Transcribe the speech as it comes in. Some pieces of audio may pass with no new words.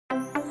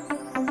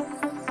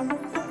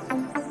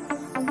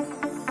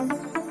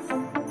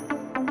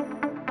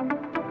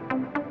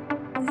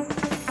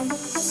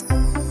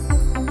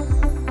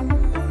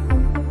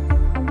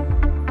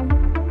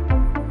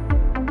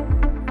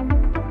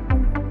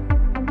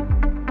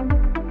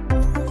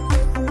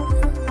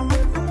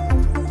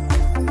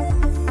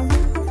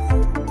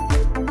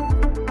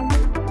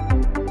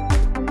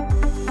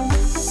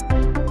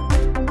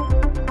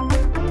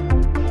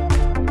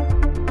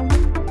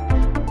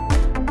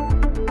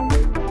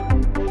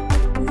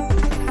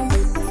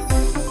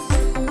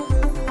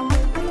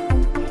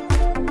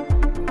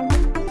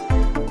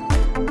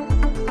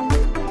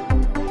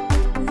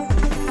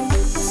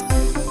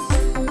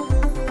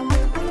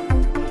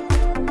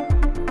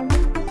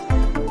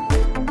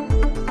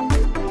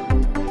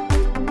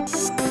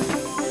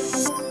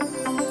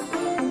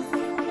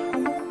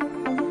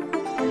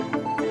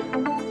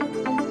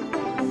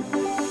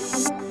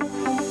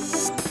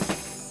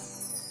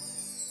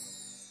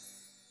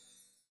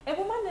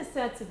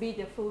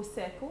see the full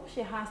circle.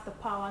 She has the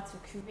power to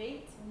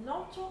create,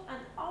 nurture, and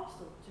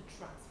also to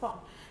transform.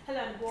 Hello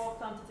and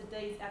welcome to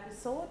today's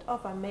episode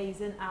of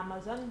Amazing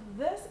Amazon.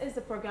 This is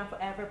the program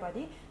for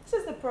everybody.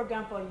 This is the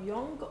program for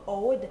young,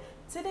 old,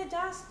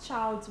 teenagers,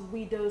 child,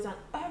 widows, and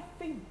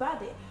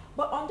everybody.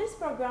 But on this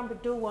program, we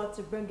do want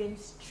to bring in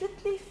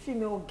strictly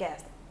female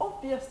guests.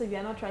 Obviously, we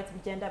are not trying to be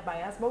gender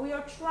biased, but we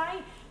are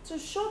trying to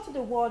show to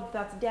the world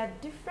that there are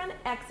different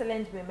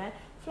excellent women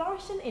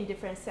flourishing in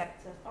different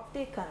sectors of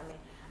the economy.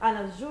 And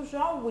as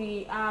usual,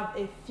 we have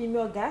a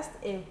female guest.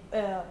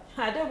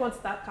 I don't want to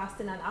start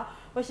casting her out,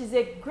 but she's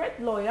a great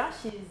lawyer.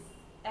 She's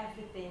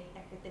everything.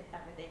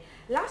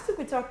 Last week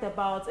we talked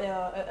about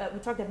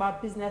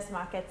business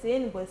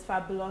marketing with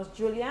fabulous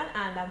Julian,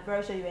 and I'm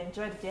very sure you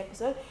enjoyed the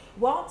episode.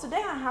 Well,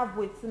 today I have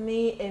with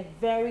me a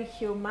very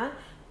human,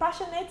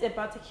 passionate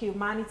about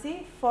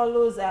humanity,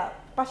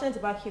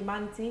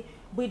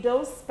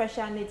 widows,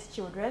 special needs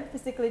children,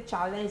 physically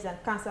challenged,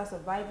 and cancer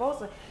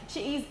survivors.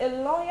 She is a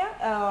lawyer,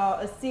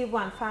 a civil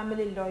and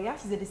family lawyer.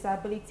 She's a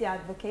disability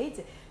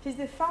advocate. She's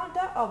the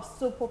founder of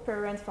Super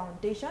Parents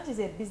Foundation. She's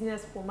a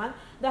businesswoman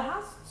that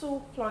has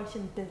 2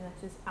 flourishing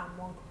businesses,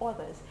 among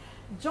others.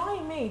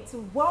 Join me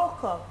to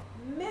welcome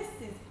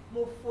Mrs.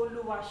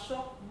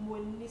 Mofoluwasho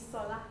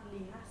Monisola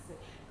Liasu.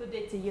 Good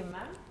day to you,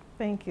 ma'am.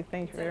 Thank you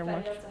very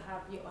much. It's a pleasure to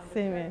have you on the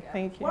Same program. here,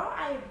 thank you. Well,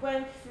 I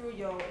went through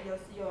your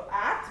I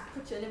had to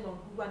put your name on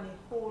Google and a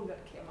whole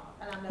lot came out.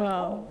 And I'm like,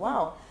 Wow. oh,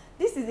 wow.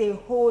 This is a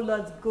whole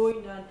lot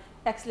going on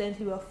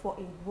excellently well for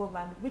a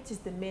woman, which is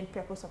the main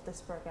purpose of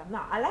this program.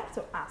 Now, I like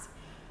to ask,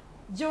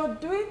 you're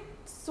doing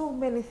so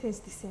many things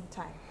at the same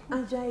time,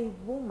 and you're a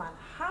woman.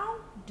 How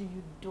do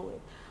you do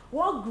it?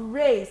 What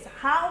grace?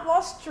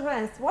 What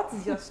strength? What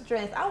is your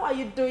strength? How are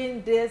you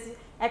doing this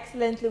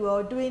excellently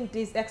well, doing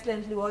this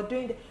excellently well,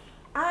 doing this?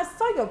 I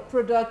saw your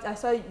product, I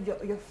saw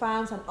your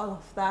farms and all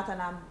of that, and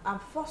I'm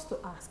forced to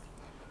ask,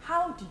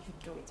 how do you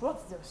do it?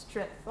 What is your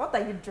strength? What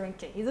are you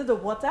drinking? Is it the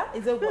water?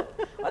 Is it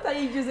what are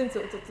you using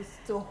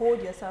to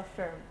hold yourself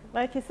firm?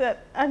 Like you said,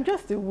 I'm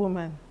just a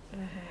woman.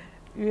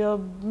 Mm-hmm. We are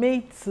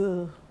made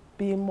to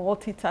be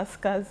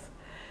multitaskers.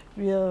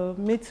 We are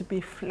made to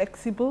be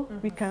flexible.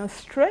 Mm-hmm. We can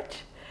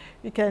stretch.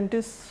 We can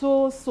do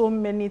so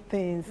many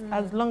things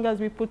as long as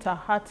we put our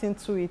heart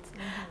into it. Mm-hmm.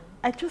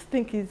 I just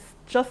think it's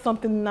just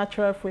something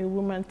natural for a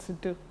woman to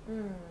do.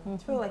 I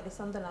feel like it's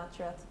something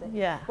natural today.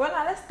 Yeah. Well,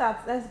 now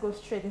let's go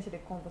straight into the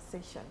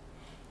conversation.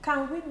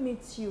 Can we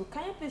meet you?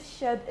 Can you please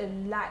shed a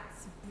light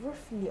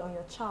briefly on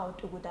your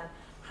childhood and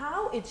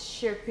how it's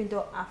shaping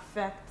or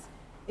affect,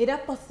 either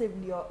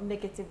positively or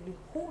negatively,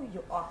 who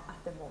you are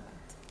at the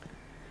moment?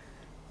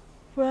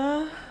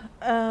 Well,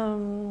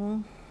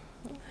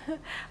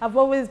 I've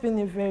always been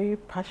a very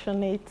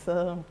passionate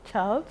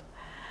child,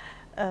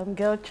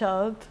 girl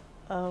child.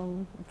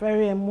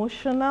 Very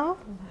emotional,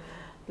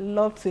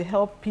 love to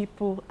help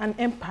people, and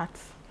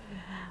empath.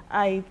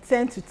 I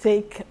tend to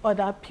take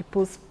other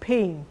people's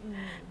pain.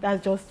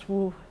 That's just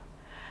who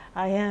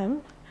I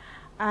am.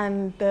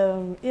 And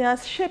it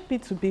has shaped me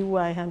to be who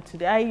I am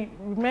today. I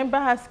remember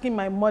asking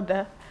my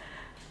mother,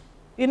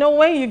 you know,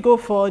 when you go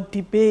for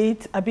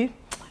debate,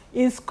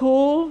 in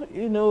school,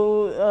 you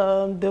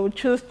know, they will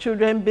choose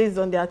children based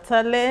on their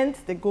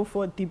talents. They go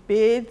for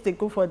debates, they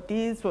go for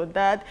this, for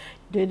that.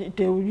 They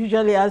will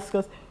usually ask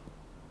us,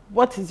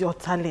 what is your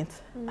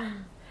talent?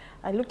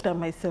 I looked at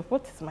myself,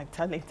 what is my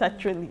talent?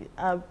 Actually,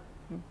 I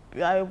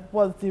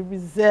was the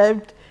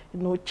reserved, you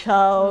know,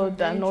 child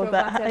and all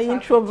that.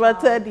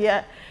 Introverted,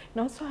 yeah.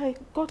 You know, so I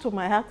got to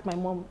my heart, my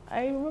mom.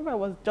 I remember I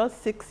was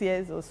just 6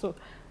 years or so.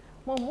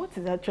 Mom, what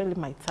is actually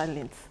my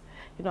talent?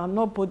 You know, I'm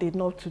not bold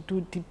enough to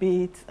do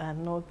debates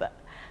and all that.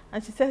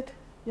 And she said,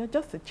 you're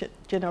just a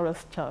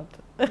generous child.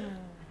 I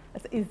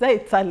said, is that a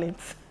talent?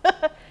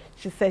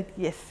 She said,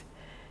 yes.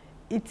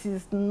 It's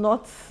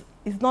not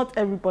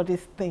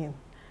everybody's thing.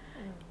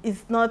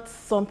 It's not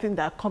something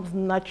that comes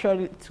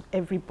naturally to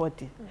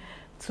everybody.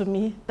 To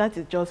me, that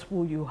is just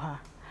who you are.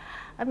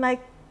 And I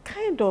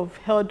kind of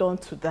held on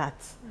to that,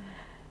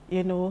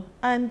 you know,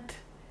 and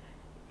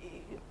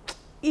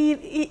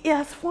it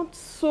has formed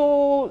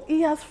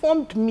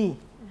me.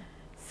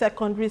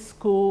 Secondary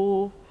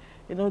school,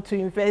 you know, to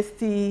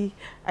university,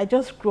 I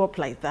just grew up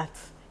like that,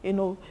 you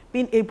know,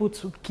 being able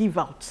to give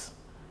out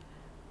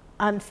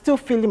and still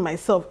feeling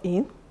myself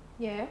in.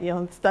 Yeah. You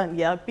understand?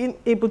 Yeah, being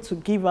able to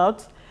give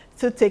out,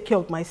 still take care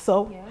of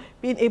myself,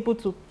 being able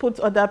to put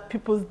other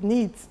people's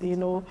needs, you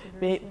know,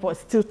 but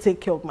still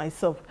take care of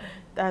myself.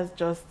 That's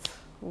just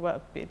what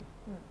I've been.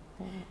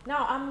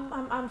 Now,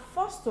 I'm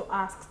forced to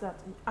ask that,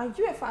 are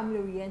you a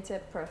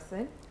family-oriented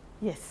person?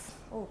 Yes.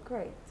 Oh,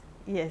 great.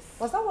 Yes.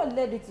 Was that what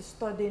led you to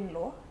studying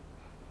law?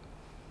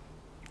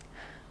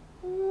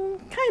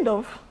 Kind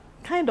of.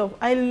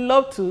 I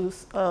love to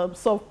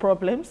solve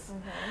problems.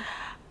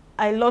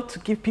 I love to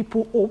give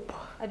people hope.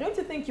 I don't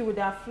think you would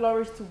have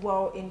flourished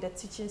well in the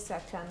teaching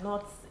sector,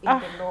 not in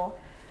the law?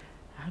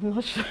 I'm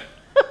not sure.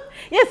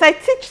 Yes, I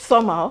teach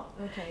somehow,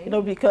 you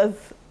know,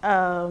 because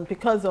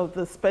of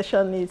the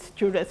special needs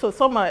children. So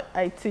somehow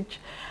I teach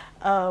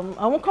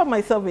I won't call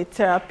myself a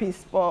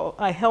therapist, but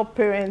I help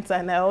parents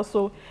and I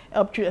also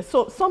help children.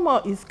 So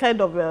somehow it's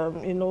kind of,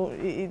 you know,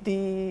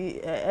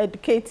 the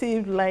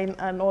educative line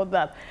and all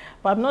that.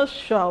 But I'm not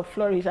sure I'll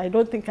flourish. I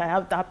don't think I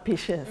have that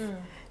patience.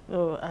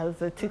 As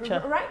a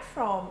teacher. Right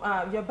from,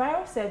 your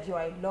bio said you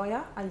are a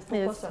lawyer and you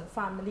focus Yes. on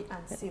family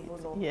and civil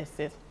law. Yes,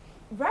 yes.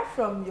 Right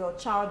from your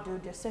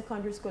childhood, your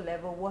secondary school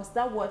level, was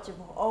that what you've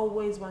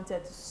always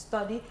wanted to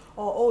study?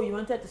 Or, oh, you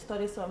wanted to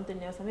study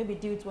something else and maybe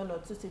deal with one or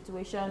two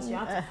situations, you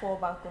had to fall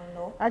back on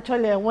law?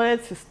 Actually, I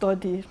wanted to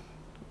study,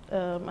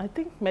 I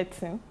think,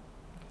 medicine.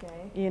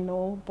 Okay. You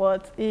know,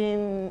 but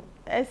in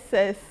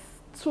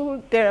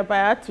SS2 thereby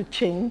I had to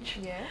change.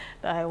 Yeah.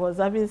 I was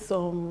having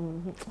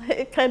some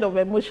kind of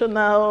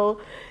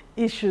emotional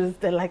issues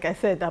that, like I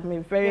said, I'm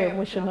a very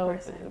emotional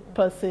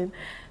person.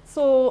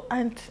 So,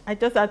 and I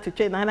just had to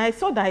change. And I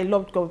saw that I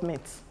loved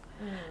government.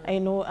 I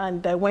know,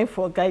 and I went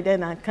for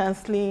guidance and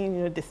counseling.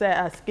 You know, they started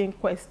asking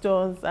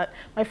questions.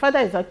 My father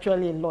is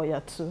actually a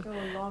lawyer too. Oh,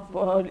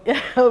 lovely. But,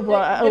 yeah,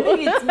 but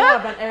maybe it's more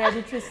of an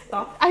hereditary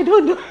stuff. I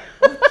don't know.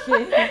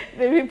 Okay.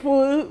 The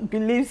people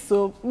believe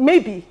so.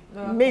 Maybe,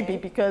 Okay. maybe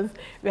because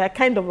we are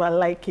kind of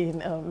alike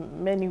in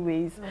many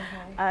ways. Okay.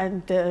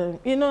 And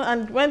you know,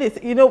 and when it's,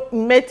 you know,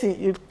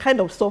 medicine, you kind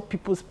of solve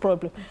people's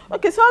problem.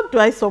 Okay, so how do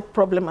I solve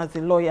problem as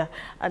a lawyer?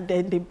 And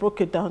then they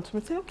broke it down to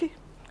me. Say, okay,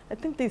 I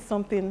think there's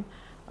something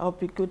I'll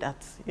be good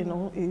at. You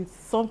know, it's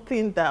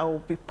something that I'll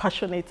be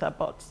passionate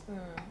about.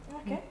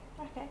 Okay,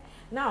 okay.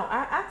 Now,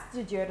 I asked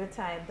you the other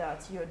time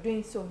that you're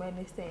doing so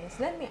many things.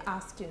 Let me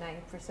ask you now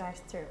in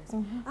precise terms.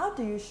 How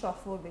do you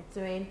shuffle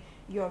between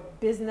your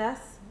business,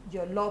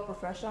 your law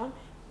profession,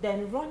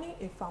 then running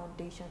a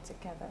foundation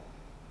together?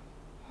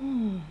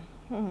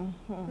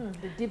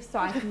 The deep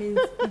side means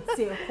it's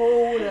a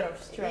whole lot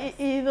of stress.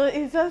 You know,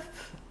 it's just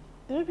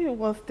maybe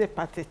one step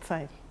at a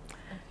time.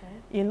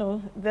 Okay. You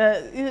know,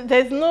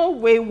 there's no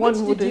way one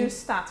would. Which did you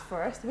start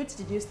first? Which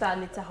did you start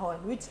later on?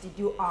 Which did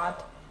you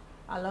add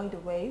along the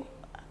way?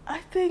 I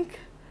think,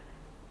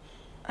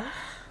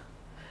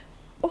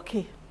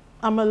 okay,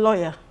 I'm a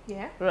lawyer.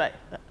 Yeah. Right.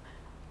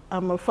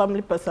 I'm a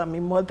family person, I'm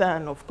a mother,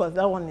 and of course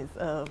that one is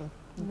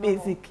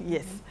basic,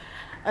 yes.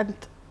 And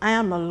I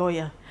am a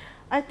lawyer.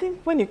 I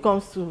think when it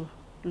comes to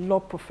law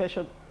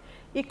profession,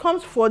 it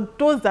comes for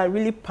those that are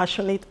really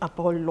passionate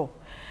about law.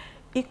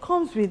 It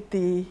comes with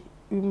the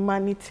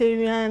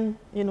humanitarian,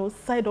 you know,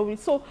 side of it.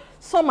 So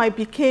some I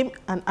became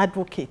an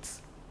advocate,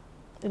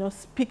 you know,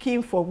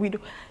 speaking for widow,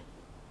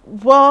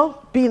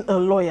 while being a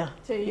lawyer.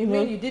 So you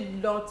mean you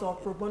did lots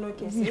of pro bono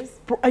cases?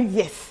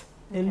 Yes,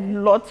 a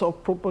lot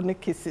of pro bono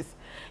cases,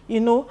 you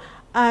know,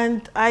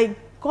 and I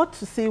got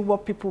to see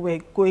what people were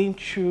going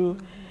through,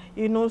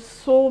 you know,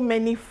 so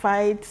many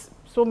fights,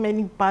 so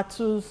many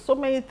battles, so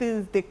many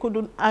things they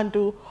couldn't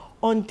handle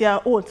on their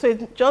own. So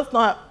it's just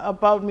not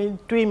about me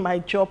doing my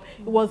job.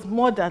 It was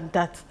more than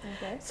that.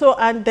 Okay. So,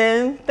 and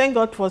then thank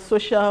God for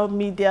social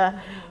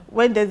media.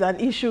 When there's an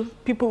issue,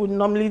 people would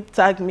normally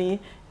tag me,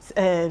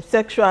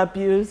 sexual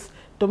abuse,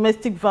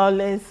 domestic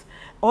violence,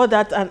 all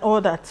that and all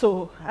that.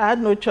 So I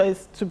had no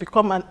choice to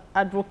become an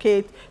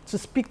advocate, to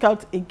speak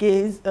out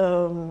against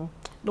no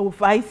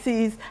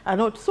vices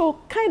and all. So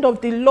kind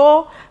of the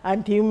law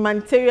and the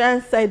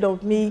humanitarian side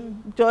of me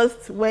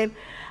just went.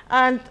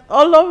 And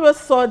all of a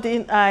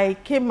sudden, I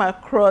came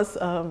across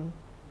a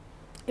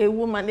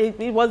woman.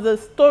 It was a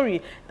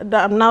story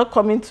that I'm now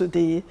coming to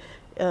the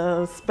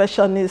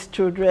special needs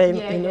children.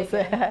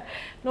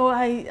 No,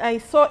 I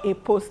saw a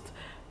post.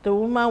 The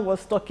woman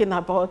was talking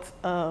about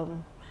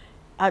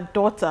her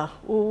daughter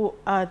who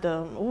had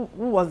who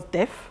was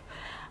deaf,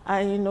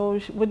 and you know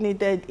she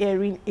needed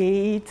hearing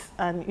aids,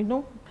 and you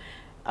know.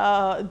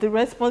 The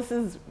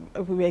responses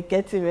we were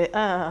getting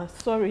were,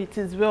 sorry, it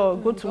is well,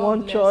 go to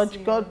one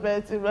church, God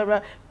bless you, blah,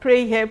 blah,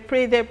 pray here,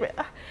 pray there, pray.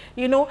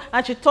 You know,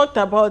 and she talked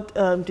about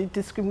the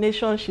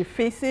discrimination she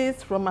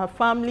faces from her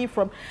family,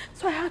 so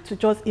I had to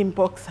just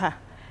inbox her.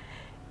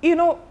 You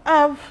know,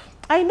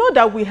 I know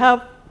that we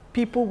have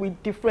people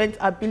with different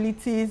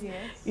abilities,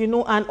 you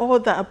know, and all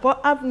that, but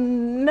I've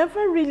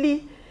never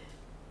really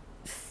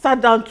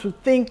sat down to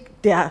think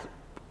they are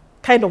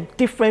kind of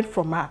different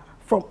from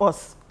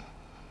us.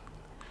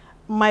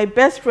 My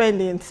best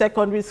friend in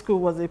secondary school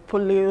was a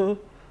polio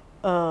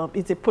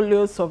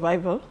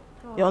survivor.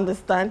 You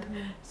understand?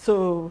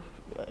 So,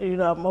 you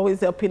know, I'm always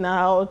helping her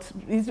out.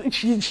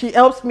 She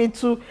helps me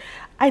too.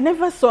 I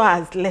never saw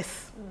her as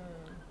less.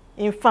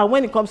 In fact,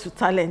 when it comes to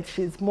talent,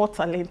 she's more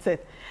talented.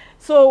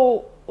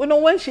 So, you know,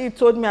 when she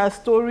told me her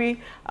story,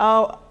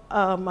 how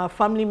her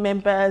family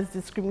members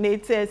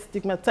discriminated,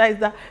 stigmatized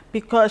her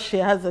because she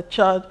has a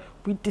child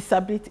with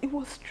disability, it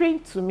was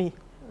strange to me.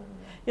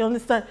 You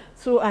understand?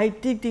 So I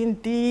digged in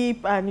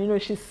deep, and you know,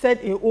 she said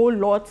a whole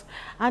lot,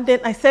 and then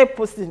I started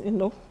posting, you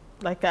know,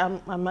 like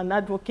I'm an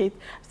advocate.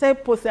 I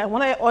started posting. I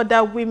wanted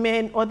other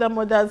women, other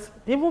mothers,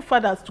 even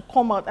fathers to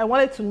come out. I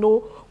wanted to know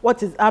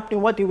what is happening,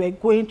 what they were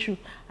going through,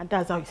 and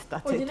that's how it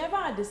started. Oh, you never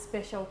had a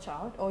special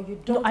child, or you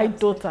don't? No, I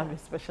don't have a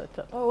special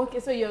child. Oh, okay.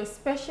 So your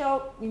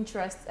special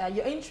interest,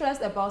 your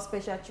interest about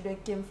special children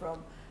came from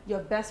your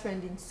best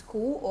friend in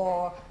school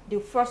or the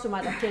first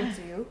woman that came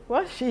to you?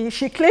 Well,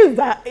 she claims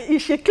that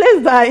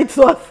it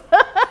was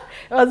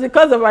it was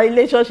because of our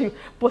relationship,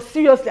 but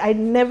seriously, I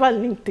never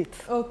linked it.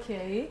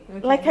 Okay.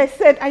 Like I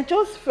said, I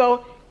just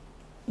felt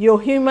you're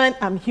human,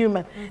 I'm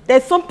human.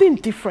 There's something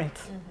different.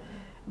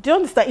 Do you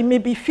understand? It may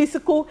be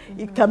physical,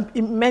 it can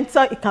be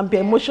mental, it can be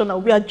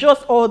emotional. We are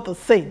just all the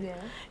same. Yeah.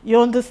 You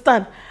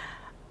understand?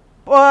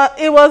 But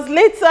it was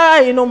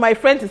later, you know, my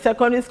friends in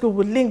secondary school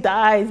would link the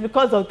eyes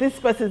because of this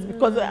person,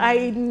 because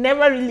I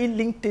never really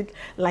linked it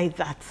like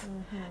that.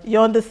 You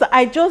understand?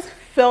 I just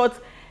felt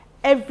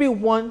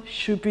everyone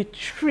should be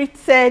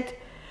treated,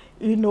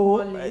 you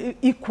know,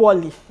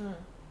 equally.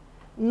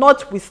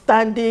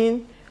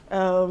 Notwithstanding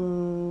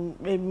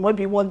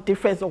maybe one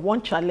difference or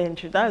one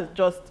challenge. That's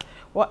just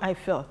what I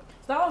felt.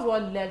 So that was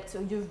what led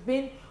to you've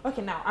been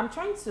okay. Now I'm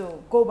trying to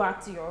go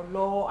back to your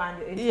law and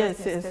your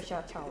interest in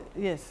special child.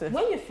 Yes.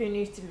 When you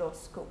finished law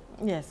school,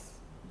 yes,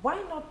 why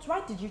not?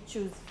 Why did you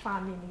choose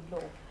family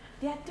law?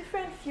 There are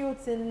different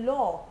fields in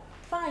law.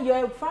 Fine,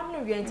 you're a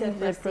family-oriented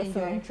person.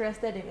 You're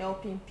interested in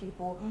helping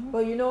people,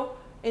 but you know,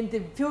 in the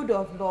field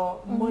of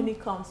law, money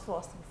comes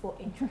first before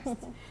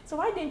interest. So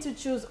why didn't you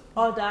choose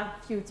other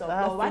fields of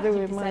law? Why did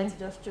you decide to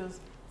just choose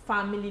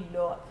family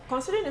law,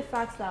 considering the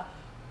fact that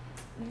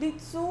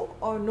little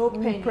or no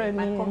penny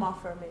might come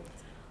out from it?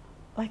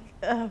 Like,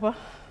 well,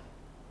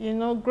 you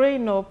know,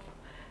 growing up,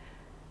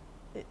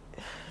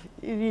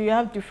 you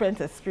have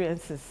different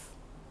experiences.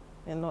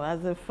 You know,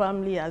 as a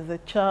family, as a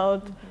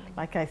child,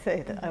 like I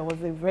said, I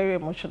was a very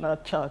emotional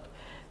child.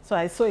 So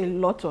I saw a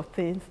lot of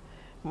things,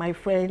 my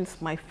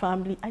friends, my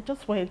family. I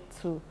just wanted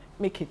to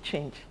make a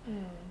change,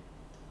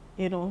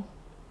 you know,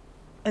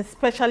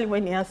 especially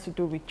when it has to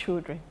do with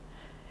children.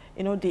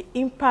 You know, the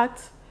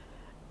impact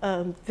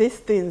these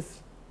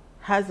things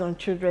has on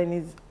children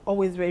is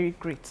always very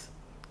great.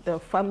 The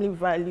family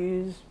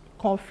values,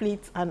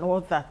 conflicts, and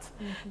all that.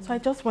 So I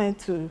just wanted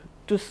to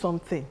do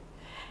something.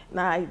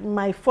 Now,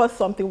 my first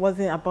something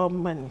wasn't about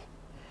money,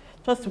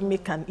 just to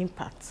make an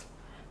impact.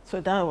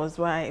 So that was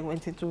why I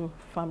went into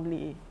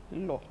family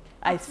law.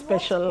 I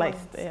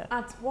specialized there.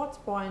 At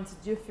what point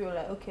did you feel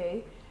like,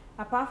 okay,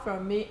 apart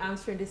from me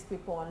answering these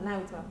people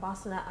online with my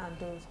personal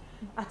handles,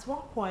 at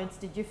what point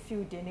did you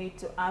feel the need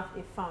to have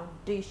a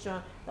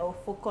foundation that will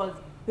focus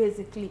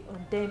basically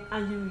on them,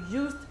 and you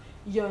used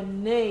your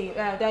name,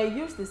 that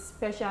you used the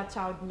special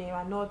child name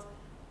and not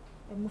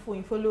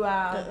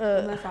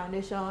Mofoluwasho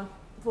Foundation,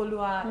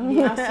 Mofoluwasho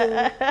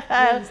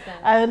Liasu?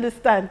 I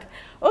understand.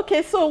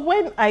 Okay, so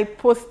when I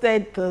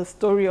posted the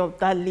story of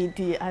that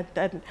lady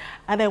and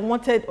I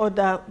wanted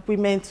other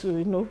women to,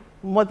 you know,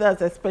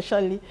 mothers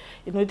especially,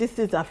 you know, this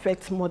is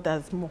affects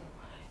mothers more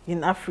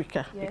in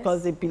Africa,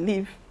 because they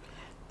believe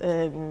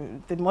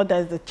the mother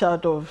is the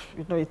child of,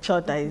 you know, a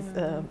child that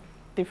is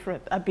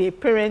different. I'd be a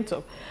parent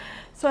of.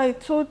 So I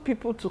told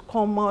people to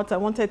come out. I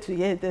wanted to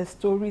hear their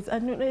stories,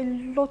 and you know,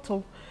 a lot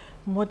of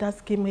mothers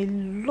came, a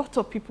lot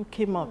of people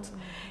came out,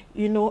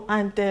 you know,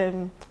 and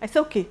I said,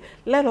 okay,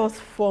 let us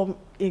form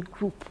a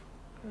group.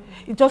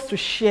 It's just to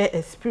share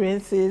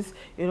experiences,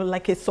 you know,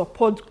 like a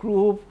support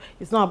group.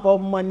 It's not about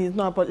money, it's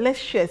not about, let's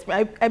share.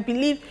 I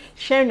believe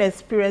sharing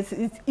experiences,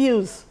 it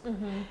heals,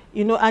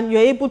 you know, and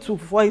you're able to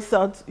voice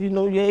out, you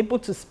know, you're able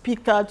to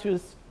speak out, you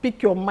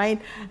speak your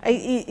mind.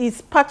 It's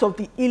part of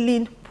the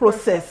healing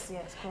process.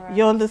 Yes, correct.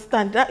 You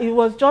understand? That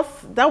was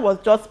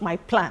just my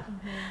plan.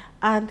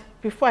 And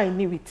before I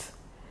knew it,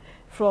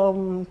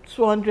 from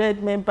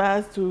 200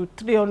 members to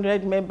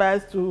 300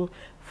 members to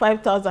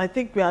 5,000, I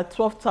think we are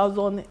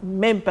 12,000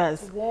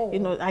 members. Whoa. You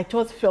know, I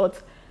just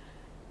felt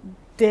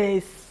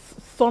there's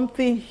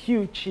something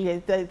huge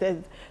here.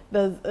 There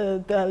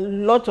are a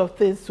lot of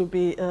things to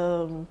be,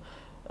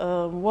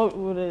 what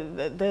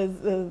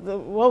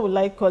would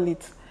I call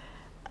it?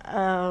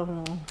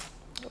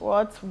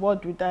 What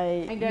would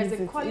I And there's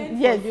a calling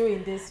yes. for you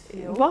in this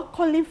field. What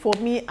calling for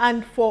me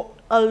and for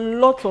a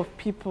lot of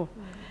people,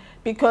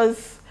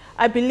 because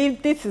I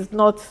believe this is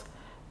not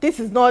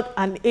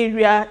an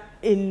area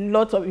a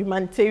lot of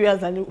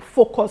humanitarians and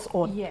focus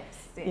on.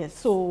 Yes.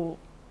 So,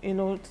 you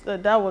know,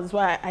 that was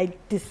why I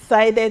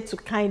decided to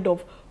kind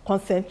of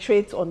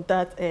concentrate on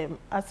that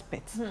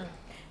aspect.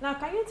 Now,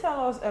 can you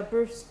tell us a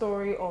brief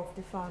story of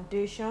the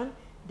foundation,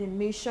 the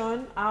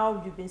mission,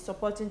 how you've been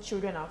supporting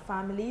children and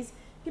families,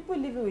 people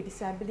living with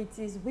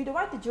disabilities?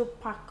 Why did you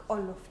pack all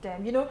of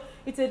them? You know,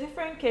 it's a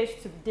different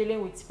case to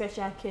dealing with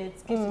special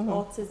kids, kids with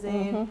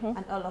autism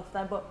and all of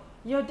that, but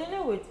you're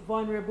dealing with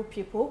vulnerable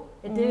people,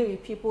 you're dealing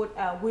with people,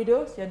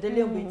 widows, you're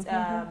dealing with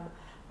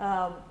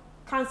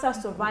cancer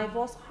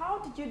survivors. How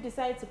did you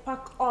decide to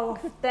pack all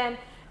of them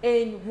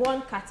in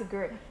one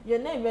category? You're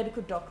not a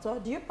medical doctor.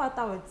 Do you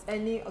partner with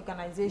any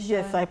organization?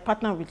 Yes, I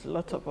partner with a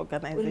lot of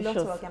organizations. With lots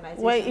of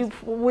organizations.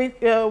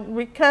 Well,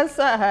 with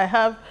cancer, I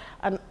have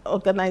an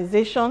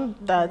organization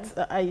that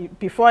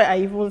before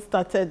I even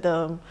started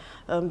the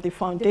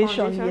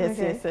foundation,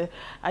 yes.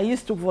 I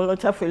used to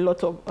volunteer for a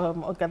lot of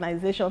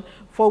organizations.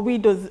 For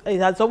widows,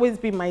 it has always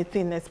been my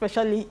thing,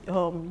 especially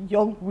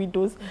young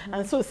widows.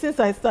 And so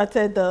since I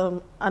started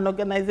an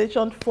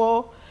organization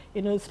for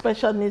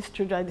special needs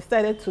children. I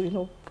decided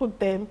to, put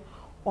them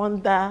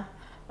under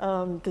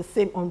the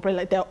same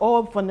umbrella. They're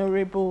all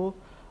vulnerable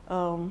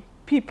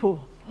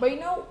people. But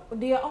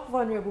they are all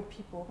vulnerable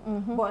people,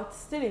 but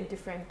still in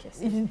different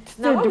cases.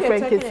 Now, when we're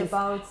talking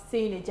about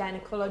seeing a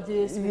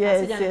gynecologist, we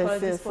can see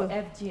gynecologist for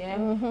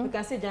FGM, we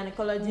can see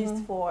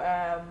gynecologist for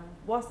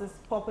what's this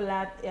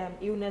popular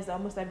illness that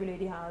almost every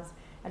lady has,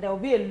 and there will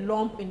be a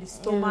lump in the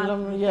stomach.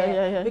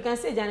 We can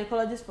see a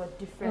gynecologist for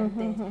different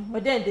things,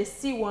 but then they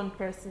see one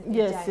person, a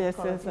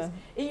gynecologist.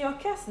 In your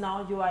case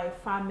now, you are a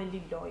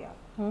family lawyer.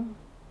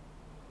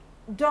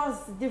 Does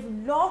the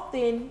law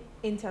thing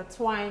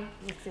intertwine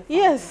with the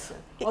Yes.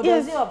 Or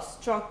does it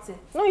obstruct it?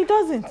 No, it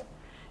doesn't.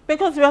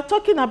 Because we are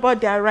talking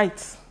about their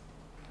rights.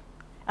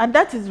 And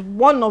that is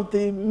one of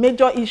the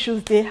major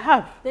issues they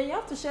have. Then you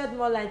have to shed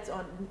more light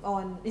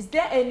on is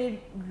there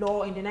any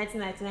law in the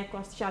 1999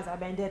 Constitution as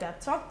amended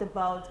that talked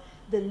about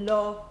the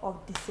law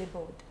of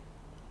disabled?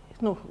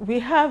 No, we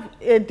have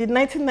the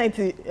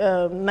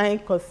 1999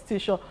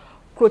 Constitution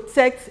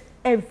protects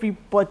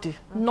everybody,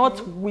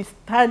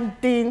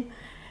 notwithstanding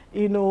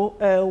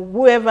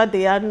whoever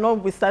they are,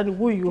 notwithstanding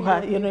who you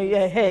are,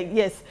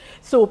 yes.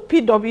 So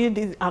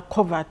PWDs are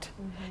covered,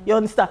 you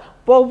understand?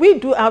 But we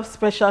do have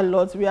special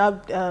laws. We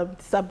have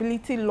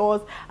disability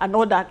laws and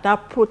all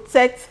that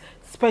protect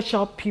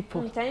special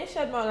people. Can you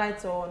shed more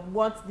light on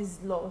what these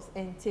laws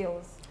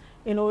entails?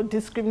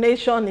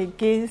 Discrimination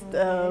against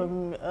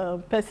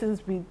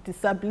persons with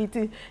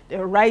disability,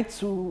 the right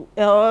to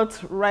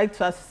health, right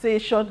to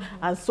association,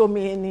 and so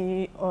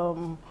many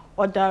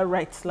other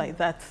rights like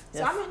that.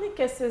 So how many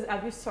cases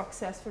have you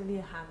successfully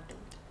handled?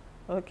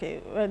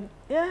 Okay, well,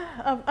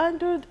 yeah, I've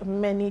handled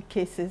many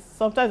cases.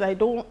 Sometimes I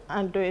don't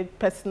handle it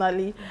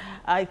personally.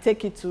 I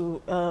take it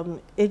to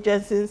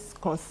agencies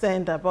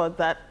concerned about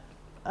that.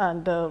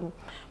 And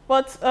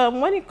but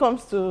when it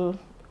comes to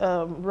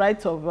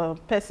rights of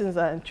persons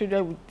and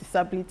children with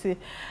disability,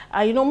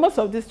 most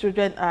of these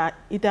children are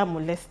either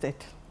molested,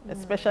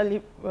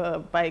 especially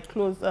by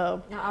close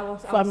family. I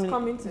was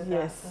coming to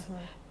that.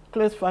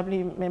 Close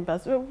family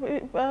members.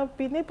 We've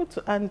been able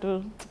to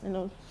handle,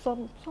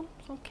 some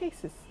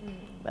cases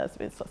that's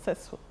been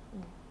successful.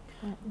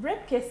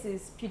 Rape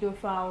cases,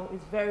 pedophile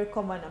is very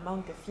common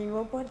among the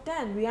female, but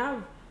then we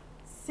have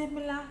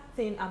similar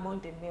thing among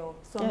the male.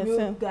 Some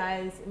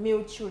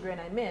male children,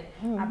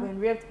 have been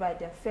raped by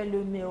their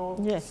fellow male.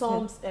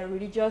 Some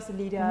religious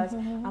leaders,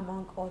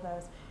 among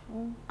others.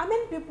 How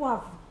many people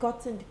have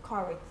gotten the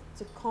courage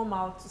to come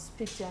out to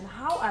speak to, and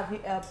how have you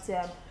helped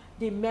them?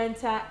 The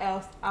mental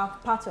health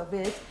part of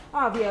it.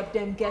 How have you helped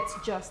them get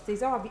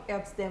justice? How have you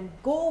helped them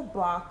go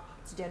back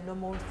to their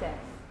normal self?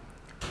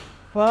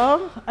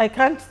 Well, I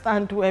can't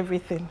undo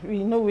everything.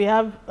 We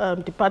have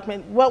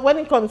department. Well, when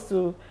it comes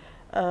to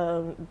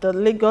the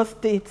Lagos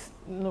State,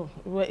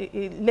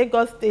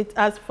 Lagos State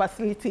has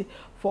facility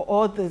for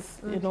all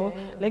this.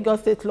 Lagos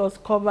State laws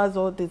covers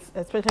all this,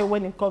 especially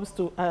when it comes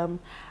to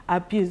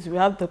abuse. We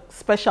have the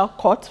special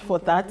court for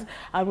that,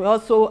 and we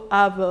also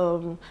have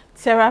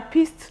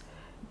therapists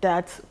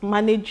that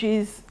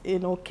manages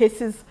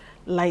cases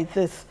like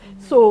this.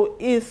 So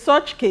in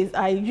such case,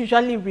 I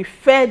usually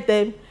refer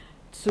them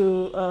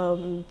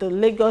to the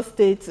Lagos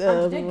State.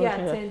 And do they get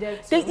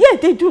attended to?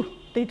 They do.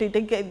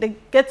 They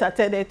get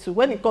attended to.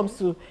 When it comes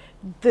to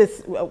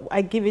this,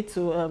 I give it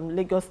to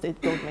Lagos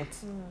State government.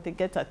 They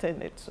get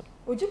attended to.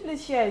 Would you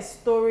please share a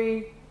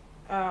story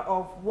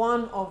of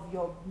one of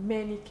your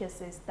many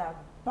cases that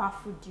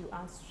baffled you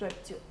and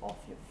swept you off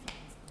your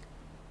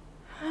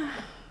feet?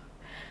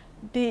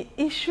 The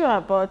issue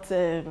about,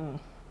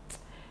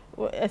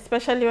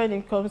 especially when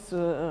it comes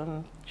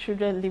to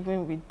children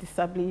living with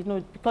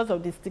disability, because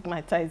of the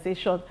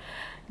stigmatization,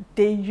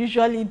 they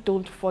usually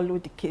don't follow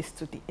the case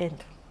to the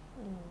end.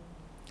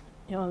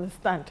 You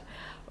understand?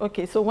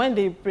 Okay, so when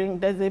they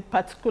there's a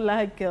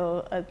particular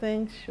girl, I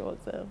think she was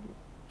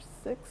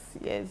 6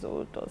 years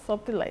old or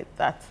something like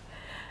that,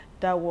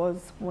 that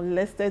was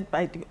molested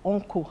by the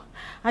uncle.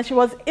 And she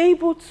was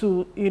able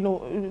to,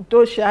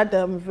 though she had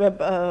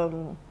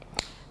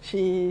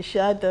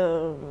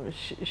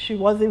she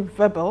wasn't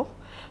verbal,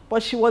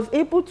 but she was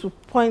able to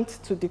point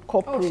to the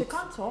culprit. Oh, she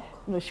can't talk?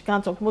 No, she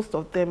can't talk. Most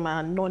of them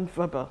are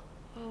non-verbal.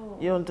 Oh.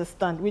 You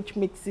understand, which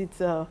makes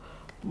it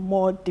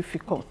more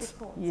difficult.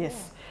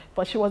 Yes.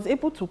 But she was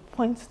able to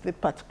point to the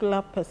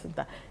particular person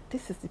that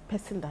this is the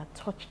person that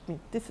touched me.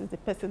 This is the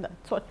person that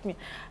touched me.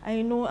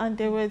 And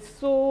they were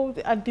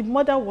and the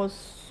mother was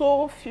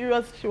so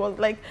furious. She was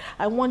like,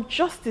 I want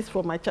justice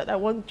for my child. I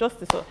want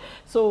justice.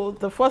 So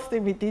the first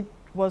thing we did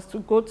was to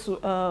go to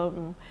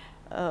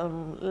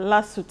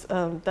LASU,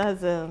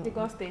 that's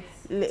Lagos State.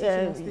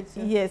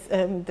 Yes,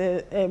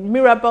 the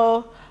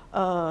Mirabel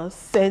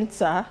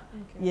Center.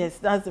 Yes,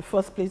 that's the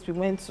first place we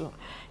went to,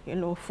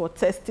 for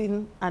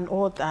testing and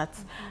all that.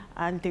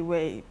 And they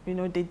were,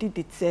 they did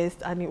the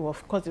test, and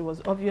of course it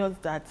was obvious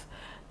that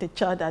the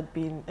child had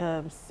been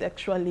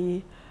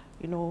sexually,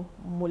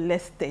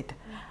 molested.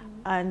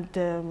 And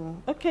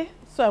okay,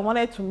 so I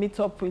wanted to meet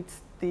up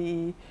with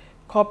the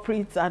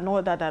culprits and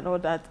all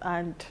that,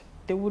 and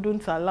they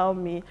wouldn't allow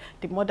me.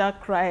 The mother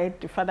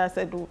cried, the father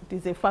said, oh,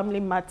 this is a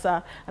family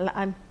matter,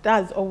 and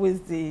that's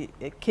always the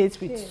case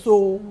with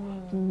so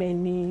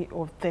many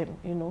of them,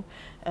 you know.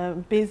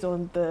 Based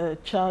on the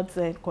child's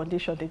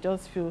condition, they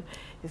just feel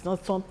it's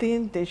not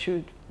something they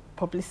should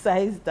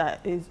publicize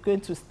that is going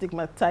to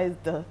stigmatize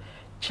the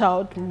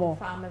child more,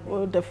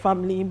 or the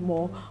family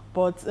more.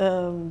 But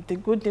the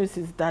good news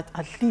is that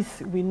at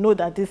least we know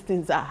that these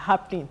things are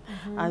happening,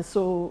 and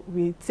so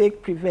we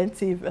take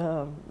preventive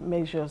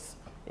measures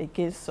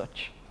against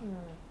such.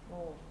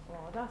 Oh,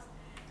 wow,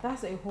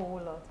 that's a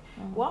whole lot.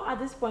 Well, at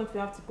this point, we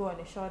have to go on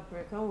a short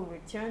break. When we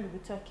return, we'll be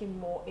talking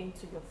more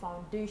into your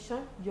foundation,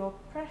 your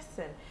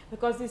person,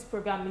 because this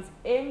program is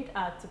aimed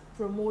at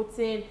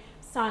promoting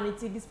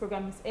sanity. This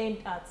program is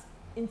aimed at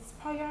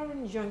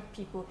inspiring young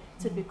people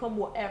to become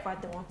whatever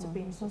they want to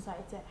be in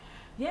society.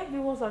 Yeah,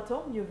 viewers at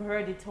home, you've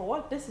heard it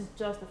all. This is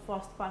just the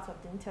first part of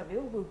the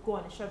interview. We'll go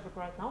on a short break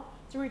right now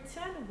to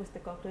return with the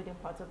concluding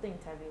part of the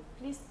interview.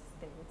 Please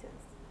stay with us.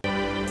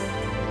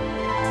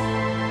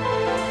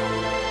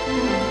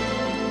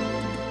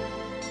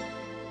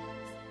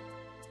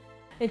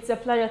 It's a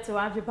pleasure to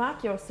have you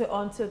back. You're still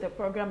on to the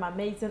program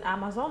Amazing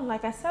Amazon.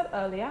 Like I said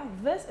earlier,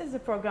 this is the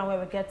program where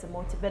we get to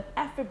motivate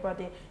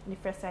everybody in the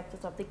first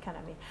sectors of the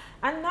economy.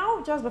 And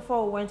now, just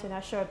before we went on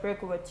a short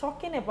break, we were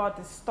talking about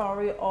the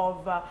story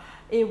of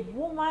a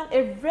woman,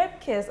 a rape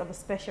case of a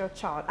special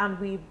child. And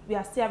we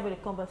are still having a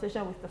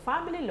conversation with the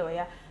family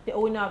lawyer, the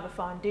owner of the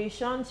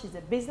foundation. She's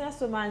a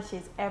businesswoman.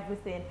 She's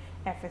everything,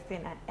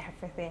 everything, and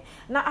everything.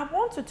 Now, I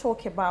want to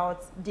talk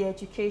about the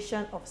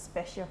education of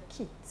special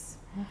kids.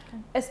 Okay.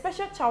 A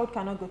special child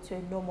cannot go to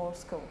a normal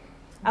school.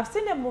 I've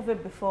seen a movie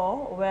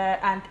before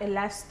and a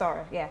life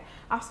story, yeah.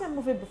 I've seen a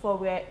movie before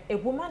where a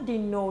woman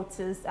didn't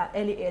notice at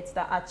early age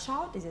that her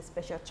child is a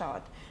special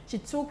child. She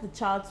took the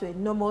child to a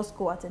normal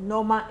school at a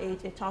normal age,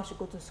 a child should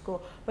go to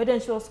school. But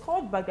then she was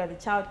called back that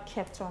the child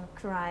kept on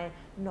crying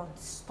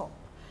non-stop.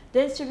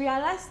 Then she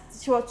realized,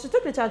 she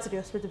took the child to the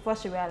hospital before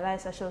she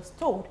realized that she was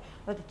told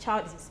that the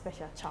child is a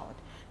special child.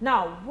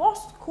 Now, what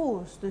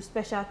schools do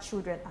special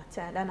children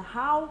attend, and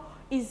how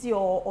easy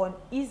or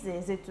uneasy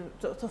is it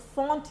to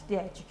fund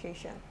their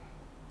education?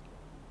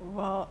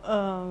 Well,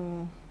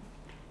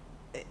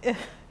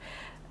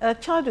 a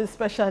child with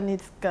special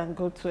needs can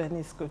go to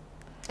any school.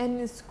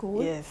 Any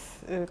school?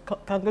 Yes,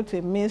 can go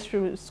to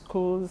mainstream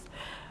schools.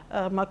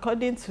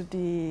 According to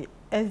the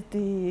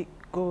SD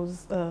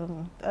goals,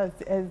 as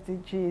the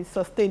SDG,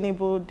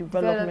 Sustainable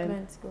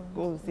Development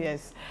Goals,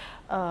 yes.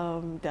 They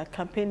are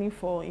campaigning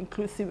for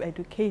inclusive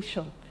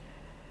education.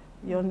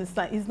 You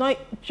understand? It's not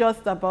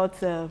just about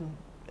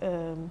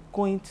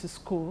going to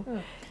school.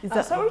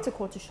 Sorry to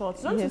cut you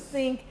short. Don't you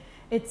think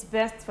it's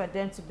best for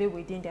them to be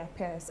within their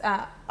peers?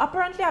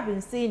 Apparently, I've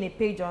been seeing a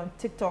page on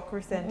TikTok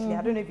recently.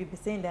 I don't know if you've been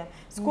seeing that.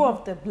 School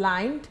of the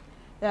Blind.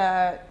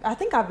 I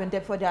think I've been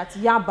there for that.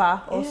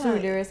 Yaba or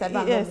Surulere.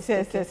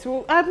 Yes.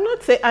 Well,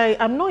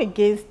 I'm not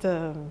against.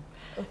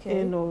 Okay.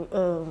 You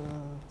know,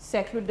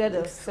 secluded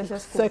or special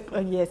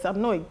school. Yes,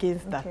 I'm not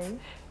against that.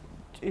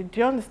 Do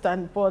you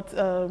understand? But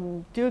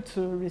due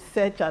to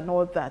research and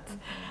all that,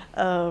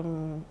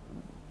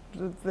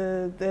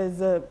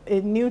 there's a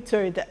new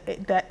theory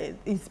that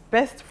is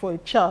best for a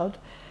child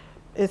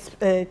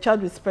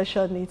with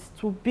special needs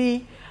to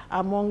be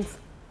amongst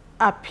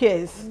our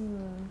peers,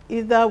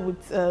 either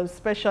with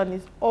special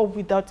needs or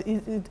without.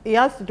 It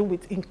has to do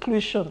with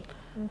inclusion.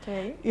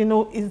 Okay. You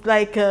know, it's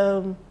like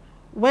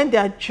when they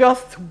are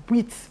just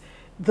with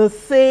the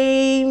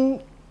same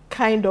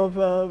kind of,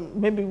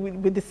 maybe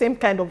with the same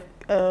kind of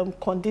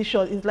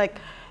condition, it's like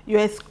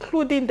you're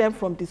excluding them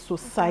from the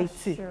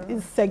society.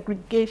 It's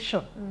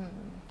segregation.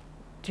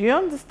 Do you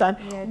understand?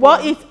 Yeah, well,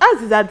 it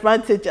has its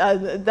advantage,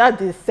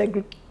 that is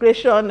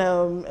segregation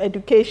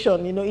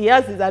education. You know, it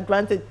has its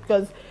advantage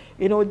because,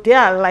 you know, they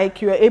are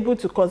like, you're able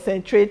to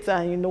concentrate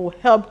and, you know,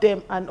 help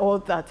them and all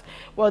that.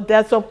 Well,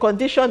 there's some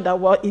condition that,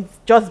 well, it's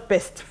just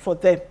best for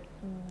them.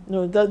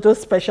 You know,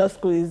 those special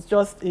schools is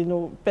just, you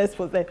know, best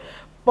for them.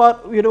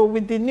 But, you know,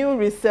 with the new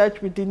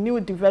research, with the new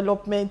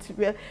development,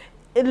 where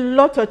a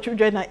lot of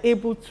children are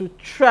able to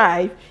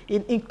thrive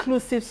in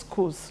inclusive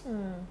schools.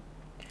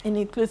 In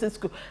inclusive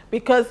school,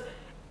 because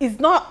it's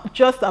not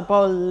just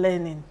about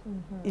learning,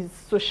 it's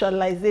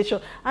socialization,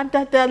 and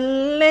that they're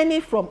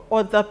learning from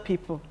other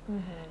people.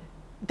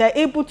 They're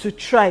able to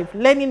thrive,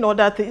 learning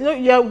other things. You know,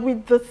 you're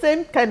with the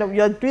same kind of,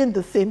 you're doing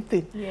the same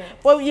thing. Yes.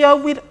 But you're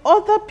with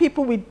other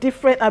people with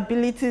different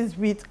abilities,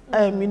 with,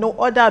 you know,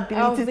 other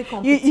abilities.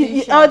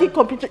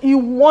 You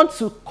want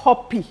to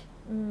copy.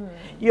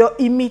 You're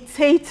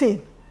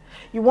imitating.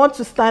 You want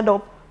to stand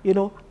up, you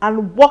know,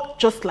 and walk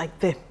just like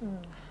them.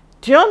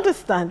 Do you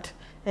understand?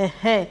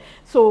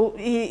 So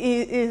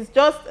it's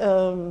just,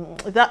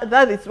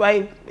 that is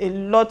why a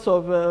lot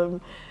of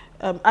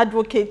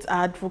advocates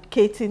are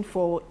advocating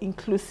for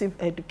inclusive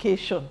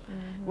education.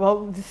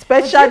 Well, the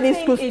special needs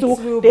schools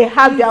too, they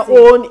have their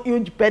own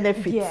huge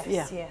benefits.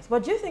 Yes.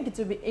 But do you think it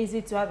will be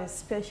easy to have a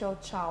special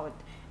child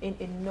in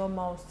a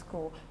normal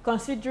school,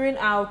 considering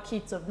how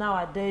kids of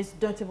nowadays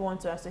don't even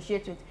want to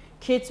associate with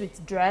kids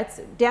with dreads.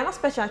 They are not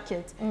special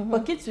kids,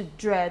 but kids with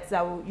dreads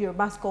that your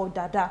mass call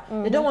dada.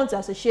 They don't want to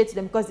associate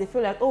them because they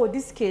feel like, oh,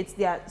 these kids,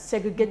 they are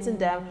segregating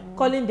them,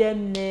 calling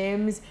them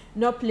names,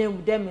 not playing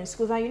with them in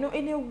schools. And you know,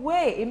 in a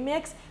way, it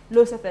makes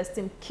low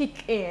self-esteem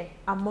kick in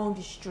among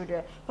these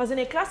children. Because in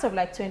a class of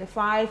like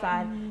 25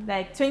 and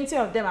like 20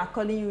 of them are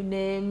calling you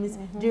names,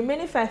 the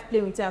remaining 5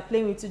 playing with you are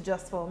playing with you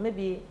just for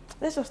maybe,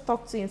 let's just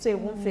talk to him so he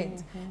won't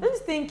faint. Don't you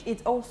think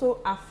it also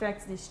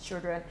affects these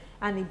children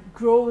and it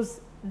grows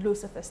low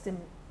self-esteem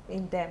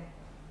in them?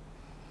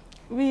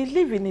 We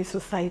live in a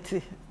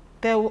society.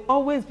 There will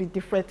always be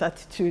different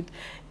attitude.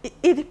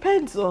 It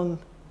depends on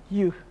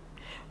you.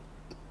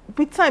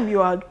 With time,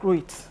 you outgrow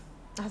it.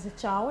 As a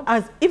child?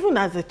 Even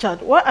as a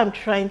child. What I'm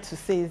trying to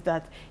say is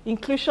that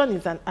inclusion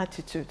is an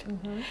attitude.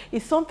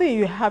 It's something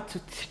you have to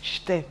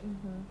teach them.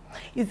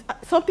 It's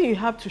something you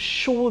have to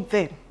show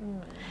them.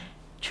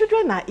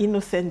 Children are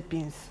innocent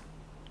beings.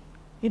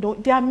 You know,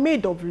 they are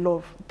made of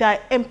love. They are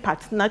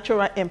empaths,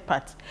 natural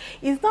empaths.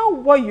 It's not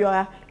what you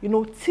are, you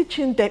know,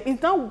 teaching them.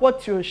 It's not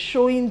what you're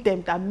showing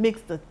them that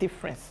makes the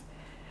difference.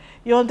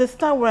 You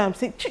understand what I'm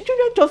saying? Children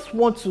just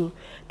want to,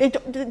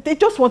 they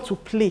just want to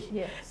play.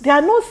 Yes. They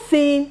are not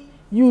seeing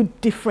you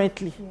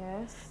differently.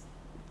 Yes.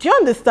 Do you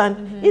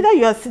understand? Either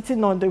you are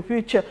sitting on the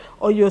wheelchair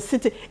or you're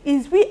sitting.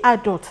 It's we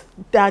adults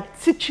that are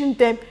teaching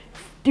them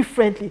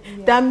differently.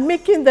 Yes. That are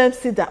making them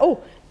see that,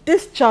 oh,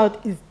 this child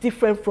is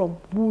different from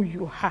who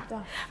you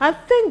are. And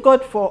thank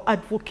God for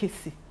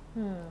advocacy.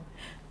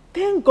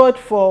 Thank God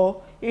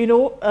for, you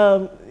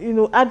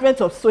know,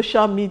 advent of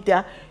social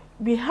media.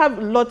 We have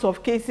a lot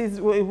of cases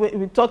where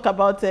we talk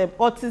about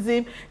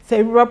autism,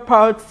 cerebral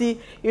palsy.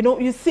 You know,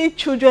 you see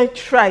children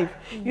thrive.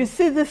 You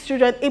see these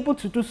children able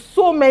to do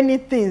so many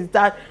things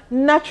that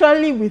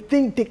naturally we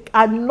think they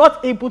are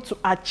not able to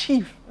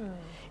achieve.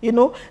 You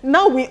know,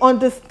 now we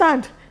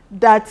understand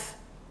that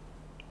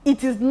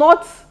it is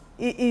not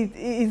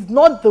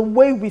the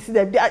way we see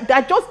them. They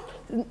are just,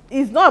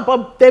 it's not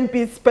about them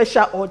being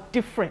special or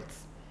different.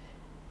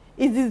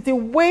 It is the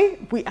way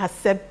we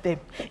accept them.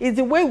 It's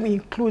the way we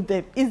include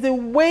them. It's the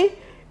way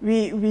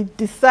we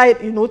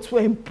decide, you know, to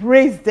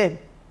embrace them.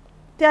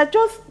 They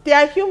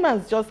are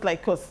humans just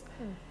like us.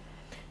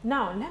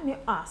 Now, let me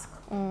ask,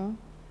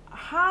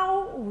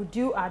 how would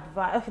you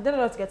advise, okay, then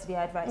let's get to the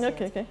advice.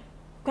 Okay.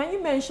 Can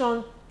you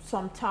mention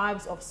some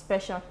types of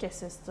special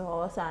cases to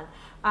us, and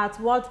at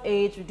what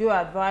age would you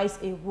advise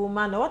a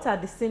woman, or what are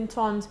the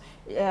symptoms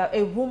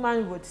a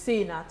woman would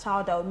see in a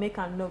child that would make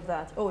her know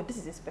that, oh, this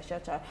is a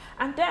special child?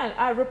 And then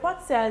a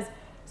report says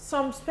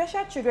some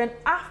special children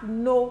have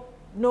no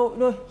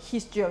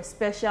history of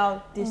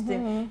special this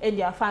thing in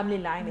their family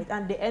lineage,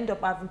 and they end up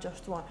having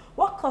just one.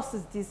 What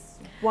causes this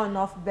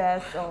one-off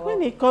birth? Or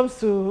when it comes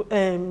to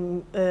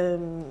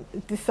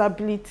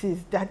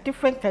disabilities, there are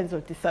different kinds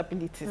of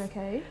disabilities.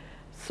 Okay.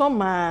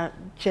 Some are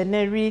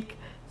generic,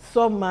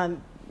 some are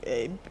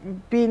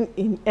being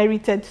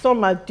inherited,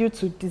 some are due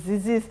to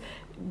diseases,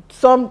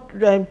 some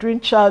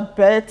during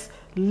childbirth,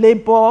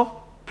 labor,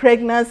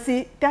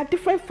 pregnancy. There are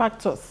different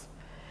factors.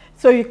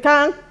 So you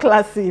can't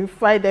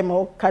classify them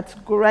or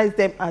categorize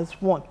them as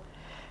one.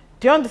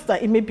 Do you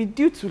understand? It may be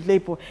due to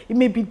labor. It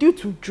may be due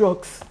to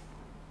drugs.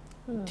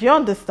 Do you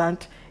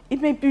understand? It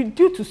may be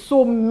due to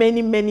so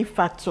many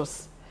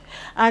factors.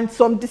 And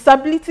some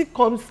disability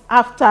comes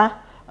after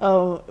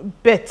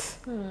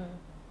birth.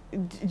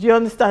 Do you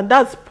understand?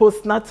 That's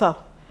postnatal.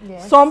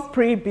 Yes. Some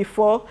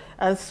before,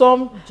 and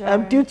some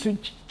due to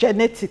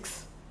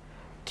genetics.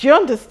 Do you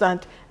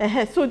understand?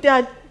 So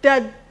there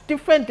are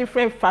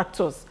different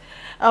factors.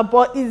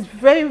 But it's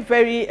very,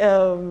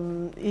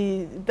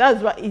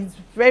 that's why it's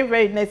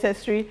very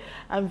necessary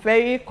and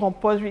very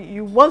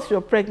compulsory. Once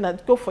you're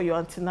pregnant, go for your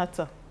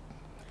antenatal.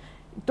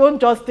 Don't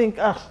just think,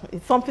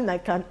 it's something I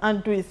can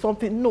undo, it's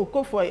something. No,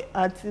 go for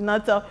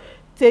antenatal.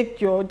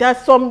 There are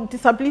some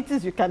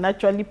disabilities you can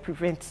actually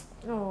prevent.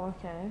 Oh,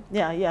 okay.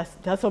 Yeah, yes.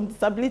 There are some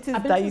disabilities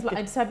that you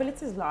can.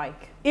 Disabilities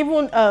like?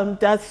 Even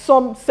there's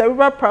some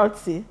cerebral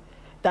palsy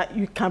that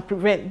you can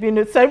prevent. You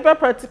know, cerebral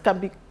palsy can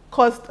be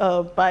caused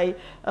by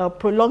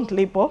prolonged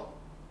labor,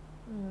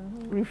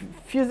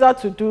 refusal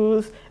to